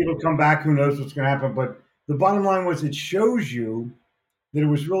mean, maybe it'll come back. Who knows what's going to happen? But the bottom line was it shows you that it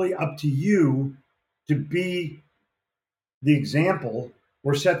was really up to you to be the example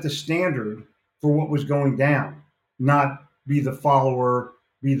or set the standard for what was going down, not be the follower,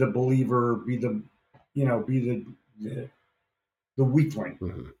 be the believer, be the weakling.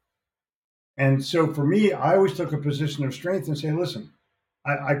 Mm-hmm. And so for me, I always took a position of strength and say, listen,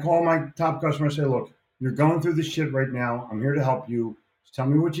 I call my top customer and say, look, you're going through this shit right now. I'm here to help you. Just tell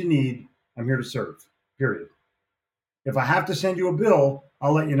me what you need. I'm here to serve, period. If I have to send you a bill,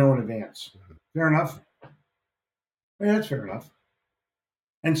 I'll let you know in advance. Mm-hmm. Fair enough? Yeah, that's fair enough.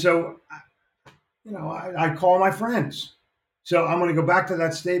 And so, I call my friends. So I'm going to go back to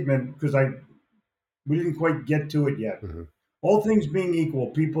that statement because we didn't quite get to it yet. Mm-hmm. All things being equal,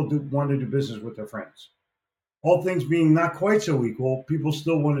 people want to do business with their friends. All things being not quite so equal, people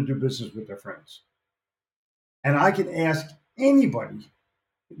still want to do business with their friends. And I can ask anybody,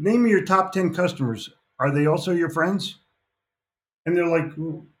 name me your top 10 customers. Are they also your friends? And they're like,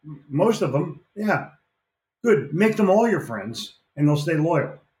 most of them, yeah. Good. Make them all your friends and they'll stay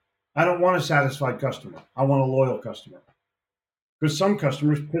loyal. I don't want a satisfied customer. I want a loyal customer. Because some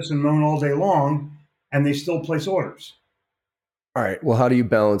customers piss and moan all day long and they still place orders. All right. Well, how do you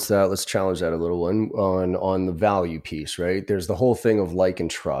balance that? Let's challenge that a little one on the value piece, right? There's the whole thing of like and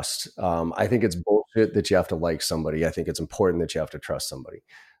trust. I think it's bullshit that you have to like somebody. I think it's important that you have to trust somebody.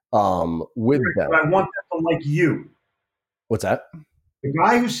 With that, but I want them to like you. What's that? The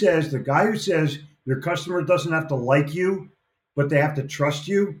guy who says your customer doesn't have to like you, but they have to trust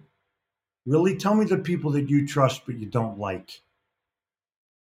you. Really, tell me the people that you trust but you don't like.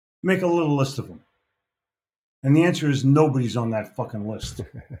 Make a little list of them. And the answer is nobody's on that fucking list.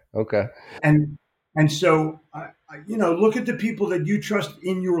 Okay. And so, look at the people that you trust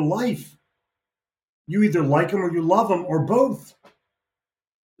in your life. You either like them or you love them or both.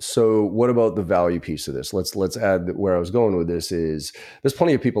 So what about the value piece of this? Let's add where I was going with this is there's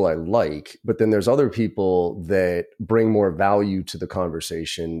plenty of people I like, but then there's other people that bring more value to the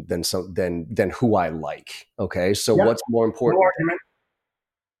conversation than who I like. Okay. So yep. What's more important?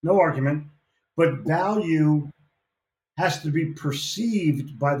 No argument. But value has to be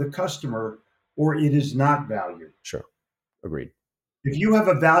perceived by the customer or it is not value. Sure. Agreed. If you have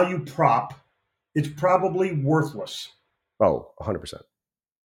a value prop, it's probably worthless. Oh, 100%.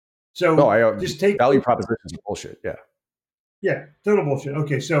 So just take value propositions are bullshit. Yeah. Yeah. Total bullshit.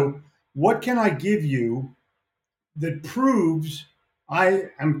 Okay. So what can I give you that proves I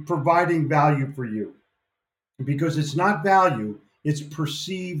am providing value for you? Because it's not value, it's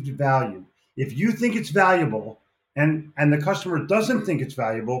perceived value. If you think it's valuable and the customer doesn't think it's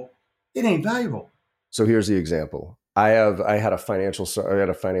valuable, it ain't valuable. So here's the example. I had a financial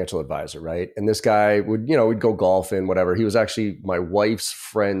advisor, right? And this guy would go golfing, whatever. He was actually my wife's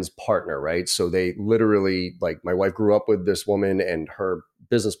friend's partner, right? So they literally, like, my wife grew up with this woman and her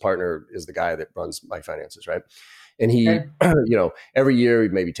business partner is the guy that runs my finances, right? And he, every year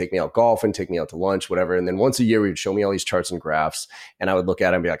he'd maybe take me out golfing, take me out to lunch, whatever. And then once a year, he'd show me all these charts and graphs. And I would look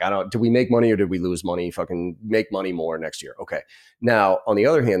at it and be like, did we make money or did we lose money? Fucking make money more next year. Okay. Now, on the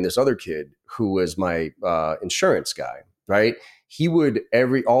other hand, this other kid who was my insurance guy, right? he would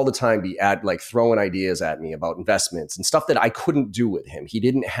all the time be throwing ideas at me about investments and stuff that I couldn't do with him. He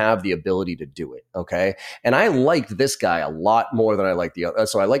didn't have the ability to do it. Okay. And I liked this guy a lot more than I liked the other.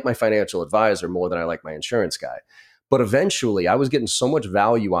 So I like my financial advisor more than I like my insurance guy. But eventually I was getting so much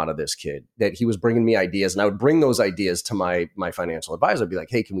value out of this kid that he was bringing me ideas, and I would bring those ideas to my financial advisor. I'd be like,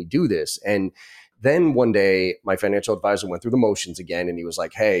 hey, can we do this? And then one day my financial advisor went through the motions again, and he was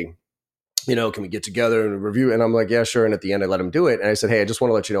like, hey, can we get together and review? And I'm like, yeah, sure. And at the end, I let him do it. And I said, hey, I just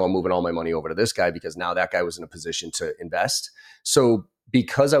want to let you know I'm moving all my money over to this guy because now that guy was in a position to invest. So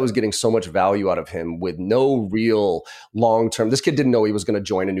because I was getting so much value out of him with no real long-term, this kid didn't know he was going to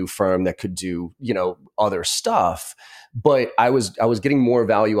join a new firm that could do, other stuff. But I was getting more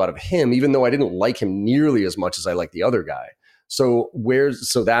value out of him, even though I didn't like him nearly as much as I liked the other guy. So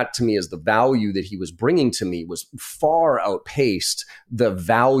that to me is the value that he was bringing to me was far outpaced the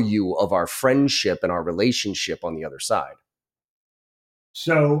value of our friendship and our relationship on the other side.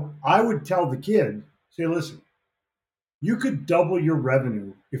 So I would tell the kid, say, listen, you could double your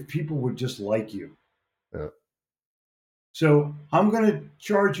revenue if people would just like you. Yeah. So I'm going to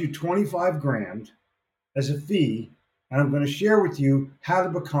charge you 25 grand as a fee, and I'm going to share with you how to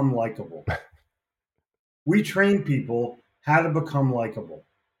become likable. We train people how to become likable,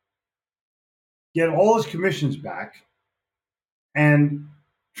 get all his commissions back, and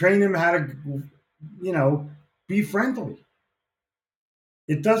train him how to, be friendly.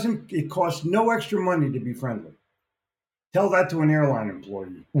 It costs no extra money to be friendly. Tell that to an airline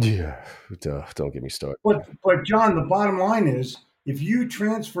employee. Yeah, don't get me started. But John, the bottom line is, if you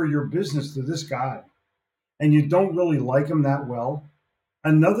transfer your business to this guy and you don't really like him that well,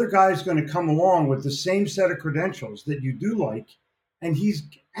 another guy is going to come along with the same set of credentials that you do like, and he's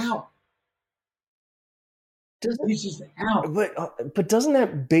out. He's just out. But isn't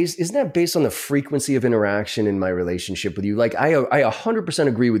that based on the frequency of interaction in my relationship with you? Like I 100%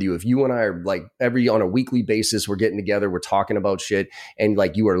 agree with you. If you and I are like on a weekly basis, we're getting together, we're talking about shit, and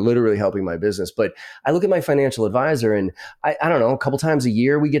like you are literally helping my business. But I look at my financial advisor, and I don't know, a couple times a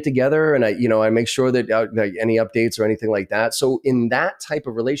year we get together, and I make sure that like any updates or anything like that. So in that type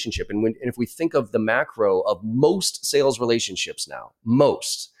of relationship, and if we think of the macro of most sales relationships now,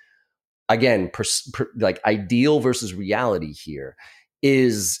 again, like ideal versus reality here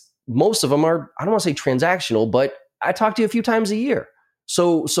is most of them are, I don't want to say transactional, but I talk to you a few times a year.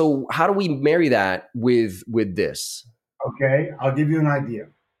 So how do we marry that with this? Okay, I'll give you an idea.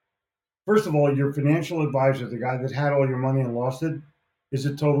 First of all, your financial advisor, the guy that had all your money and lost it, is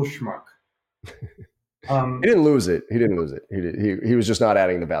a total schmuck. He didn't lose it. He was just not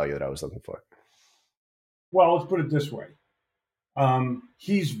adding the value that I was looking for. Well, let's put it this way.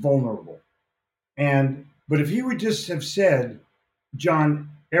 He's vulnerable. But if he would just have said, John,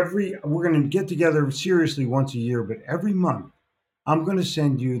 we're going to get together seriously once a year, but every month I'm going to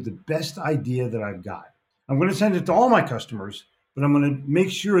send you the best idea that I've got. I'm going to send it to all my customers, but I'm going to make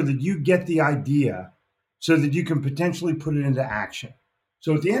sure that you get the idea so that you can potentially put it into action.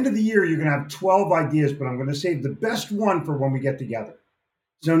 So at the end of the year, you're going to have 12 ideas, but I'm going to save the best one for when we get together.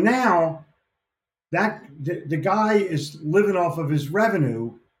 So now that the guy is living off of his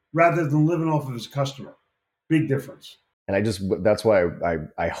revenue rather than living off of his customer. Big difference. And that's why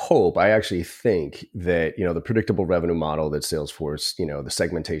I actually think that, the predictable revenue model that Salesforce, the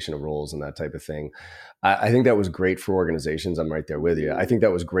segmentation of roles and that type of thing, I think that was great for organizations. I'm right there with you. I think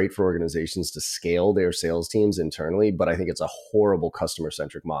that was great for organizations to scale their sales teams internally, but I think it's a horrible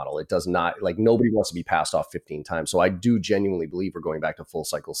customer-centric model. It does not, like, nobody wants to be passed off 15 times. So I do genuinely believe we're going back to full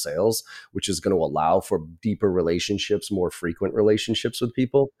cycle sales, which is going to allow for deeper relationships, more frequent relationships with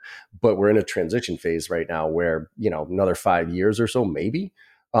people. But we're in a transition phase right now where, another 5 years or so, maybe.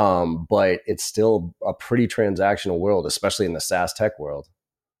 But it's still a pretty transactional world, especially in the SaaS tech world.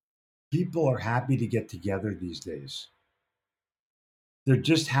 People are happy to get together these days. They're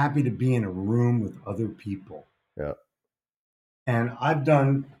just happy to be in a room with other people. Yeah. And I've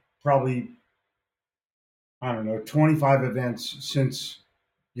done probably, 25 events since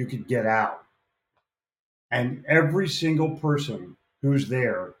you could get out. And every single person who's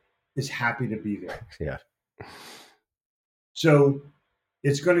there is happy to be there. Yeah. So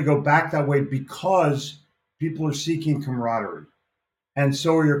it's going to go back that way because people are seeking camaraderie. And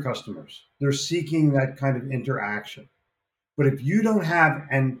so are your customers. They're seeking that kind of interaction. But if you don't have,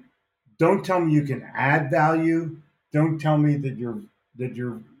 and don't tell me you can add value, don't tell me that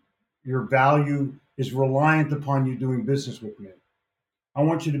your value is reliant upon you doing business with me. I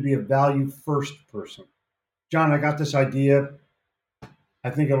want you to be a value first person. John, I got this idea. I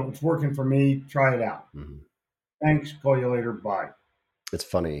think it's working for me. Try it out. Mm-hmm. Thanks. Call you later. Bye. It's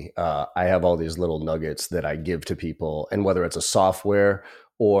funny. I have all these little nuggets that I give to people, and whether it's a software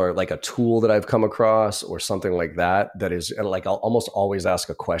or like a tool that I've come across or something like that, that is like, I'll almost always ask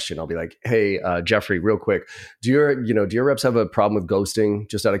a question. I'll be like, "Hey, Jeffrey, real quick, do your reps have a problem with ghosting?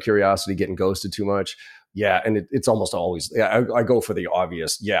 Just out of curiosity, getting ghosted too much?" Yeah, and it's almost always, yeah, I go for the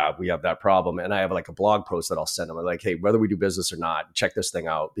obvious. Yeah, we have that problem, and I have like a blog post that I'll send them. I'm like, "Hey, whether we do business or not, check this thing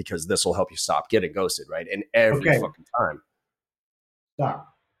out because this will help you stop getting ghosted." Right, and every fucking time.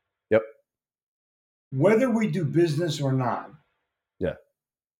 Stop. Yep. Whether we do business or not. Yeah.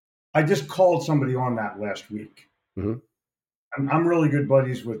 I just called somebody on that last week. Mm-hmm. I'm really good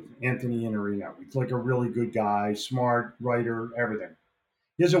buddies with Anthony Iannarino. He's like a really good guy, smart, writer, everything.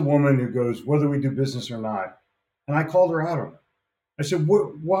 Here's a woman who goes, whether we do business or not. And I called her out on it. I said,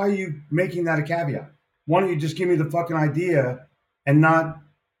 why are you making that a caveat? Why don't you just give me the fucking idea and not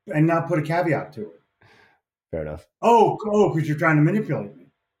put a caveat to it? Fair enough. Oh, because you're trying to manipulate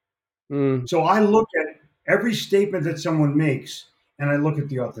me. So I look at every statement that someone makes, and I look at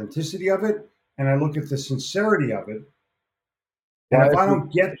the authenticity of it, and I look at the sincerity of it. And if I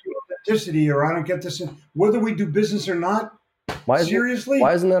don't get the authenticity, or I don't get this, whether we do business or not, seriously,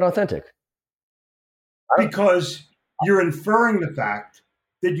 why isn't that authentic? Because you're inferring the fact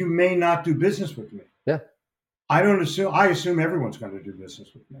that you may not do business with me. Yeah. I assume everyone's going to do business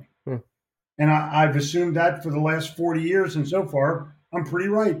with me. And I've assumed that for the last 40 years, and so far, I'm pretty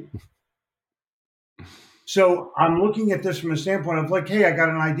right. So I'm looking at this from a standpoint of like, hey, I got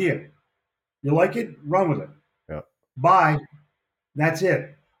an idea. You like it? Run with it. Yeah. Buy. That's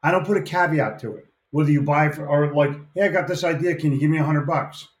it. I don't put a caveat to it. Whether you buy or like, hey, I got this idea. Can you give me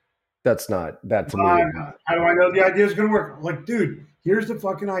 $100? That's not that to me. How do I know the idea is going to work? Like, dude, here's the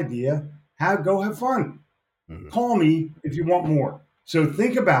fucking idea. Go have fun. Mm-hmm. Call me if you want more. So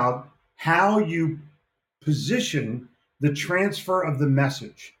think about how you position the transfer of the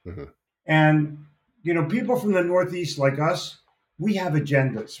message. Mm-hmm. And people from the Northeast like us, we have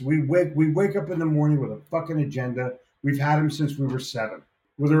agendas. We wake up in the morning with a fucking agenda. We've had them since we were 7.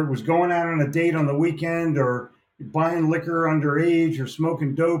 Whether it was going out on a date on the weekend or buying liquor underage or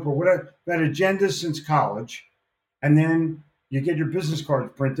smoking dope or whatever, that agenda since college. And then you get your business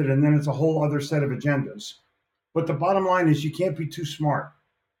cards printed, and then it's a whole other set of agendas. But the bottom line is you can't be too smart.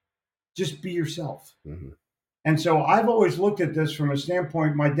 Just be yourself. Mm-hmm. And so I've always looked at this from a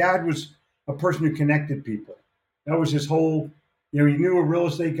standpoint. My dad was a person who connected people. That was his whole, he knew a real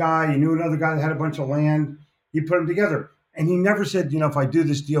estate guy. He knew another guy that had a bunch of land. He put them together. And he never said, if I do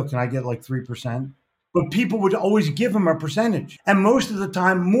this deal, can I get like 3%? But people would always give him a percentage. And most of the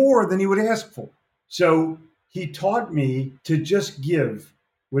time, more than he would ask for. So he taught me to just give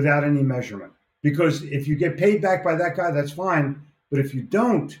without any measurement. Because if you get paid back by that guy, that's fine. But if you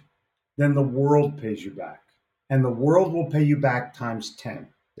don't, then the world pays you back. And the world will pay you back times 10.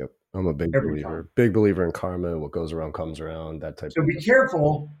 Yep. I'm a big believer in karma. What goes around comes around, that type of thing. So be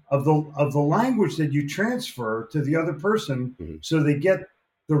careful of the language that you transfer to the other person. Mm-hmm. So they get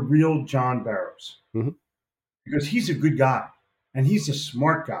the real John Barrows. Mm-hmm. Because he's a good guy and he's a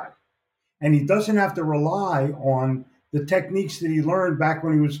smart guy. And he doesn't have to rely on the techniques that he learned back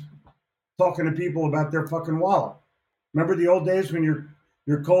when he was talking to people about their fucking wallet. Remember the old days when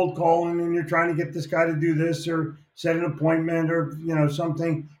you're cold calling and you're trying to get this guy to do this or set an appointment or,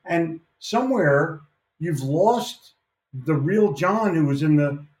 something. And somewhere you've lost the real John who was in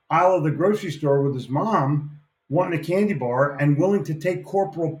the aisle of the grocery store with his mom wanting a candy bar and willing to take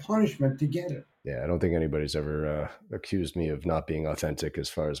corporal punishment to get it. Yeah, I don't think anybody's ever accused me of not being authentic as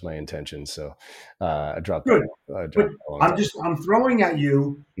far as my intentions. So I dropped Good. I'm throwing at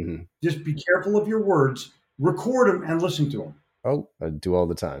you. Mm-hmm. Just be careful of your words. Record them and listen to them. Oh, I do all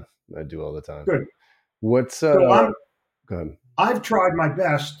the time. Good. What's go ahead. I've tried my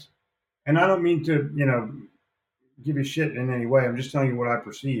best, and I don't mean to, give you shit in any way. I'm just telling you what I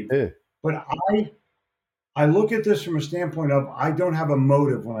perceive. Yeah. But I look at this from a standpoint of I don't have a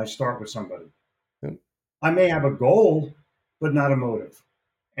motive when I start with somebody. Yeah. I may have a goal, but not a motive.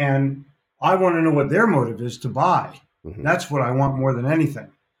 And I want to know what their motive is to buy. Mm-hmm. That's what I want more than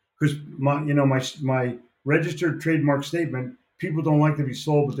anything. Because my registered trademark statement, people don't like to be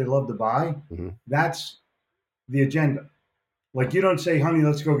sold, but they love to buy. Mm-hmm. That's the agenda. Like you don't say, honey,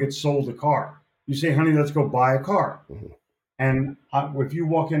 let's go get sold a car. You say, honey, let's go buy a car. Mm-hmm. And if you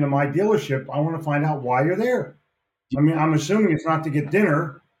walk into my dealership, I want to find out why you're there. I mean, I'm assuming it's not to get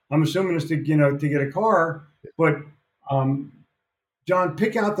dinner. I'm assuming it's to get a car. But John,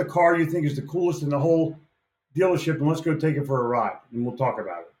 pick out the car you think is the coolest in the whole dealership, and let's go take it for a ride, and we'll talk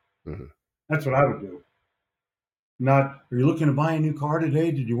about it. Mm-hmm. That's what I would do. Not, are you looking to buy a new car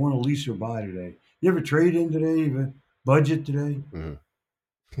today? Did you want to lease or buy today? You ever trade in today? You have a budget today? Mm-hmm.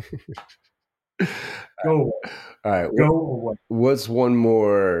 Go away. All right. Go away. What's one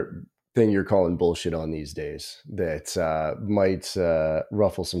more thing you're calling bullshit on these days that might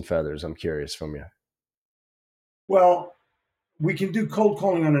ruffle some feathers? I'm curious from you. Well, we can do cold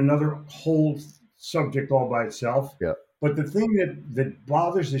calling on another whole subject all by itself. Yeah. But the thing that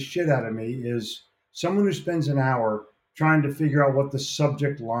bothers the shit out of me is someone who spends an hour trying to figure out what the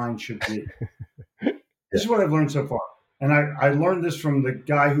subject line should be. This is what I've learned so far. And I learned this from the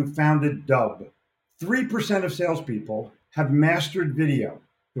guy who founded Dub. 3% of salespeople have mastered video.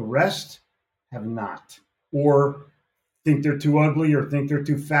 The rest have not. Or think they're too ugly, or think they're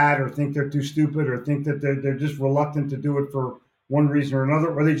too fat, or think they're too stupid, or think that they're just reluctant to do it for one reason or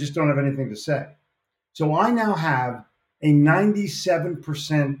another, or they just don't have anything to say. So I now have a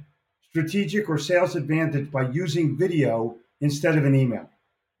 97% strategic or sales advantage by using video instead of an email.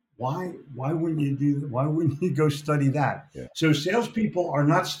 Why wouldn't you do that? Why wouldn't you go study that? Yeah. So salespeople are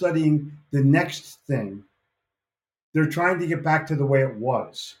not studying the next thing. They're trying to get back to the way it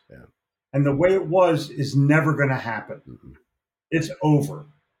was. Yeah. And the way it was is never going to happen. Mm-hmm. It's over.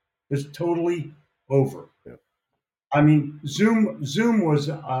 It's totally over. Yeah. I mean, Zoom was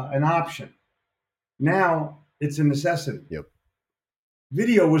an option. Now it's a necessity. Yep.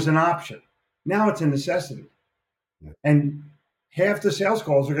 Video was an option. Now it's a necessity. Yep. And half the sales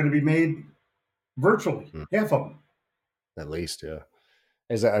calls are going to be made virtually. Half of them. At least, yeah.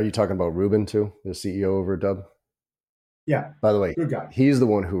 Are you talking about Ruben too, the CEO over at Dub? Yeah. By the way, good guy. He's the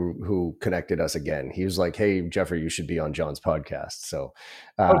one who connected us again. He was like, "Hey, Jeffrey, you should be on John's podcast." So,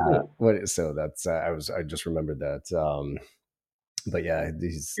 cool. So that's I just remembered that. But yeah, I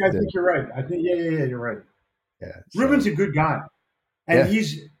think you're right. I think you're right. Yeah, Ruben's a good guy, and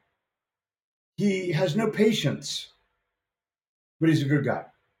he has no patience, but he's a good guy.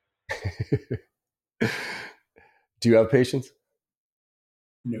 Do you have patience?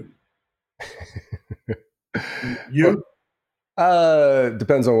 No. You?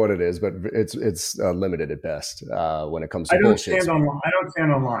 Depends on what it is, but it's limited at best when it comes to bullshit. I don't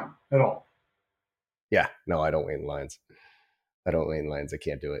stand online at all. Yeah, no, I don't wait in lines. I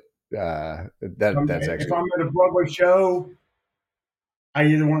can't do it. That's actually. If I'm at a Broadway show, I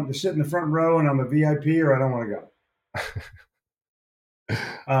either want to sit in the front row and I'm a VIP, or I don't want to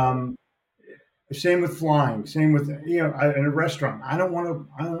go. Same with flying. Same with in a restaurant. I don't want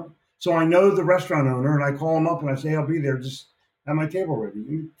to. So I know the restaurant owner, and I call him up and I say, "I'll be there. Just have my table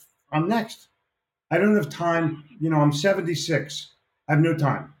ready. I'm next." I don't have time. I'm 76. I have no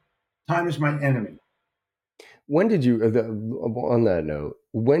time. Time is my enemy. When did you, on that note,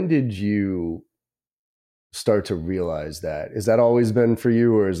 when did you start to realize that? Is that always been for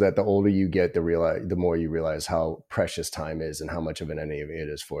you, or is that the older you get, the more you realize how precious time is and how much of an enemy it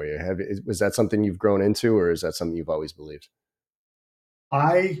is for you? Was that something you've grown into, or is that something you've always believed?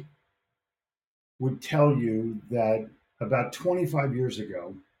 I would tell you that about 25 years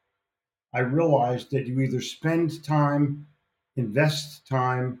ago, I realized that you either spend time, invest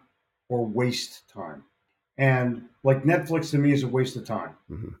time, or waste time. And like Netflix to me is a waste of time.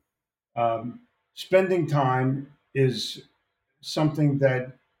 Mm-hmm. Spending time is something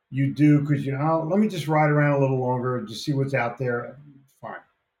that you do because let me just ride around a little longer, just see what's out there. Fine.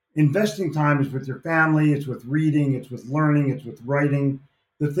 Investing time is with your family. It's with reading. It's with learning. It's with writing.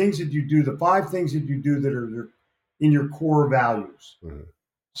 The things that you do, the 5 things that you do that are in your core values. Mm-hmm.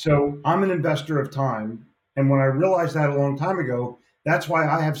 So I'm an investor of time. And when I realized that a long time ago, that's why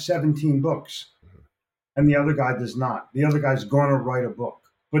I have 17 books. Mm-hmm. And the other guy does not. The other guy's going to write a book,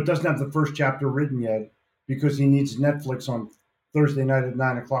 but doesn't have the first chapter written yet because he needs Netflix on Thursday night at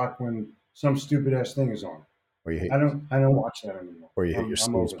 9:00 when some stupid ass thing is on. I don't watch that anymore. Or you hit your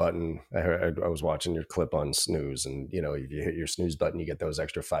snooze button. I was watching your clip on snooze, and if you hit your snooze button, you get those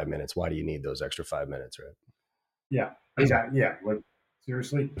extra 5 minutes. Why do you need those extra 5 minutes, right? Yeah, exactly. Yeah, like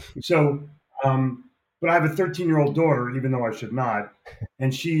seriously. So, but I have a 13-year-old daughter, even though I should not,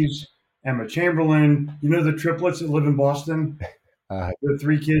 and she's Emma Chamberlain. The triplets that live in Boston, the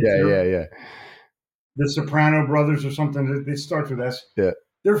 3 kids. Yeah. The Soprano brothers or something. They start with S. Yeah,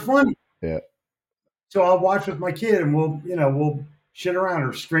 they're funny. Yeah. So I'll watch with my kid, and we'll shit around,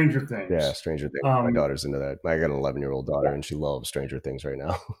 or Stranger Things. Yeah, Stranger Things. My daughter's into that. I got an 11-year-old daughter, and she loves Stranger Things right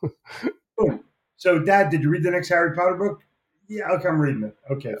now. Boom. So, Dad, did you read the next Harry Potter book? Yeah, okay, I'm reading it.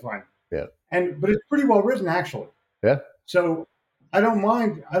 Okay, fine. Yeah. But it's pretty well written, actually. Yeah. So I don't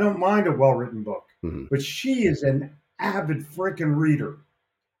mind a well written book. Mm-hmm. But she is an avid freaking reader.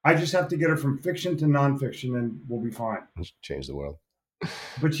 I just have to get her from fiction to nonfiction, and we'll be fine. Change the world.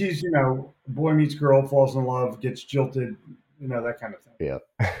 But she's, boy meets girl, falls in love, gets jilted, that kind of thing. Yeah.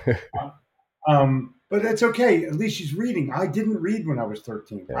 But that's okay. At least she's reading. I didn't read when I was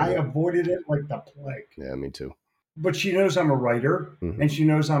 13. Yeah, I avoided it like the plague. Yeah, me too. But she knows I'm a writer, and she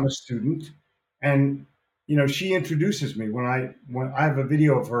knows I'm a student. And, she introduces me when I have a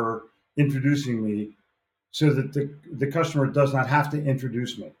video of her introducing me so that the customer does not have to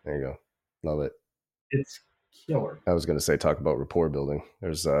introduce me. There you go. Love it. It's killer. I was going to say, talk about rapport building.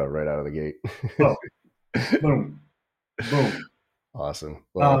 There's right out of the gate. Oh, boom. Boom. Awesome.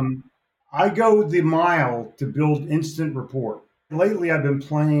 Well, I go the mile to build instant rapport. Lately, I've been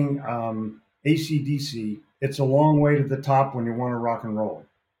playing AC/DC. It's a long way to the top when you want to rock and roll.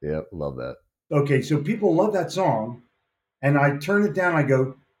 Yeah, love that. Okay, so people love that song, and I turn it down. I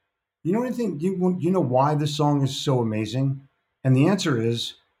go, you know anything? You know why this song is so amazing? And the answer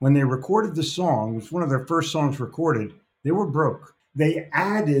is, when they recorded the song, it was one of their first songs recorded, they were broke. They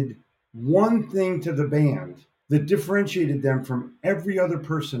added one thing to the band that differentiated them from every other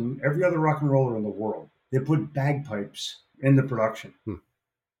person, every other rock and roller in the world. They put bagpipes in the production.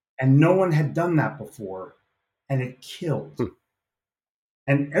 And no one had done that before, and it killed.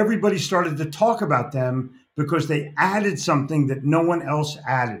 And everybody started to talk about them because they added something that no one else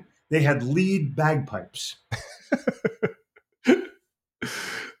added. They had lead bagpipes.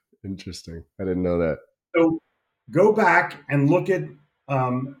 Interesting. I didn't know that. So go back and look at,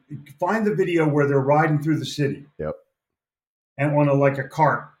 find the video where they're riding through the city. Yep. And on a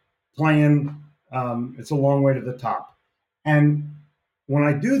cart playing, It's a Long Way to the Top. And when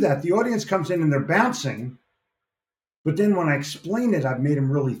I do that, the audience comes in and they're bouncing. But then when I explain it, I've made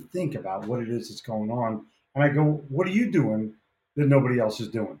them really think about what it is that's going on. And I go, what are you doing that nobody else is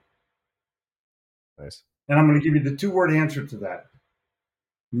doing? Nice. And I'm going to give you the 2-word answer to that.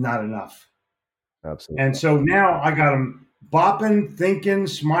 Not enough. Absolutely. And so now I got them bopping, thinking,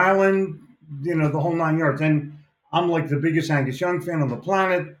 smiling, the whole 9 yards. And I'm like the biggest Angus Young fan on the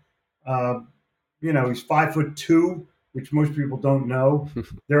planet. He's 5'2", which most people don't know.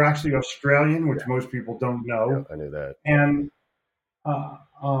 They're actually Australian, which most people don't know. Yeah, I knew that. And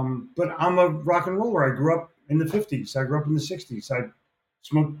but I'm a rock and roller. I grew up in the 50s. I grew up in the 60s. I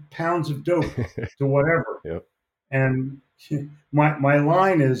smoked pounds of dope to whatever. Yep. And my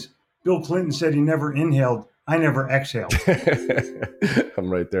line is, Bill Clinton said he never inhaled. I never exhaled. I'm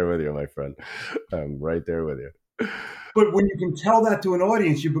right there with you, my friend. I'm right there with you. But when you can tell that to an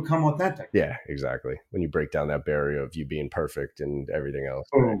audience, you become authentic. Yeah, exactly. When you break down that barrier of you being perfect and everything else.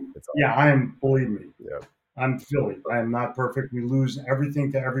 Believe me. Yeah. I'm Philly. I am not perfect. We lose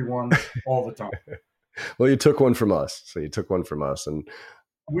everything to everyone all the time. Well, you took one from us. So you took one from us. And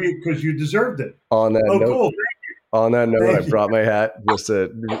because you deserved it. On that note, cool. On that note, I brought my hat just to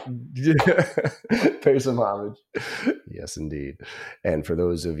pay some homage. Yes, indeed. And for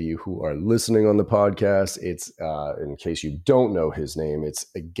those of you who are listening on the podcast, it's, in case you don't know his name, it's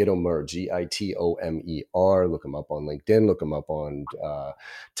Gitomer, Gitomer. Look him up on LinkedIn. Look him up on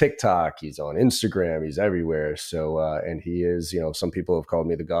TikTok. He's on Instagram. He's everywhere. So, and he is, some people have called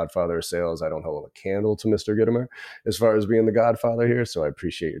me the godfather of sales. I don't hold a candle to Mr. Gitomer as far as being the godfather here. So I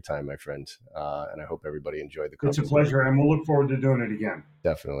appreciate your time, my friend. And I hope everybody enjoyed the conversation. It's a pleasure, and we'll look forward to doing it again.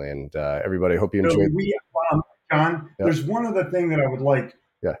 Definitely. And everybody, hope you enjoyed. John, there's one other thing that I would like.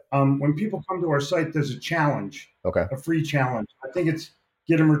 Yeah. When people come to our site, there's a challenge. Okay. A free challenge. I think it's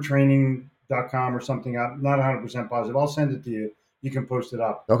gitomertraining.com or something. I'm not 100% positive. I'll send it to you. You can post it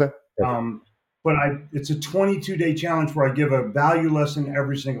up. Okay. But it's a 22-day challenge where I give a value lesson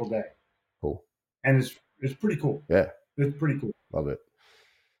every single day. Cool. And it's pretty cool. Yeah. It's pretty cool. Love it.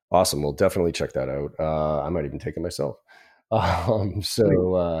 Awesome. We'll definitely check that out. I might even take it myself. Yeah,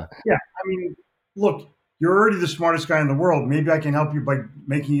 I mean, look, you're already the smartest guy in the world. Maybe I can help you by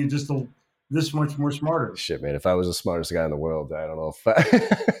making you just this much more smarter. Shit, man. If I was the smartest guy in the world, I don't know if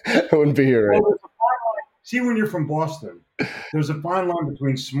I wouldn't be here. Right? Well, see, when you're from Boston, there's a fine line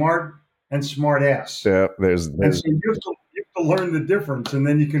between smart and smart ass. Yeah, there's and so you have to learn the difference, and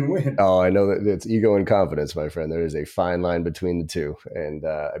then you can win. Oh, I know that it's ego and confidence, my friend. There is a fine line between the two, and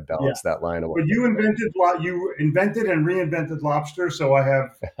I balance that line away. But you invented and reinvented lobster, so I have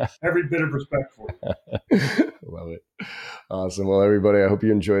every bit of respect for you. Love it. Awesome. Well, everybody, I hope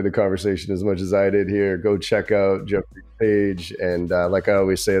you enjoyed the conversation as much as I did here. Go check out Jeffrey's page. And like I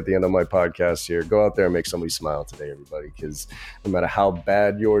always say at the end of my podcast here, go out there and make somebody smile today, everybody, because no matter how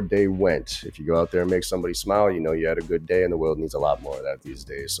bad your day went, if you go out there and make somebody smile, you know you had a good day, and the world needs a lot more of that these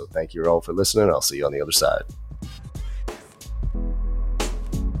days. So thank you all for listening. I'll see you on the other side.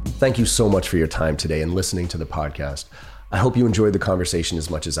 Thank you so much for your time today and listening to the podcast. I hope you enjoyed the conversation as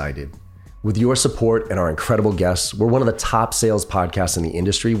much as I did. With your support and our incredible guests, we're one of the top sales podcasts in the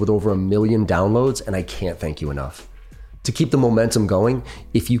industry with over 1 million downloads, and I can't thank you enough. To keep the momentum going,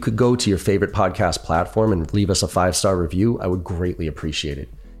 if you could go to your favorite podcast platform and leave us a 5-star review, I would greatly appreciate it.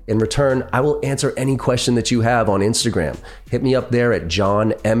 In return, I will answer any question that you have on Instagram. Hit me up there at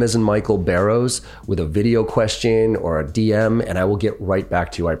John M as in Michael Barrows with a video question or a DM, and I will get right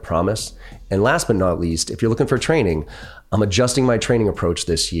back to you, I promise. And last but not least, if you're looking for training, I'm adjusting my training approach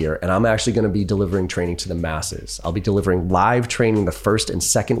this year, and I'm actually going to be delivering training to the masses. I'll be delivering live training the first and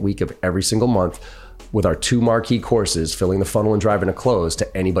second week of every single month with our 2 marquee courses, Filling the Funnel and Driving to Close,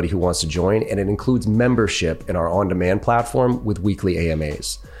 to anybody who wants to join. And it includes membership in our on-demand platform with weekly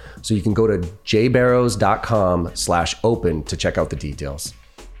AMAs. So you can go to jbarrows.com/open to check out the details.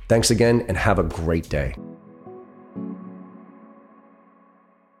 Thanks again and have a great day.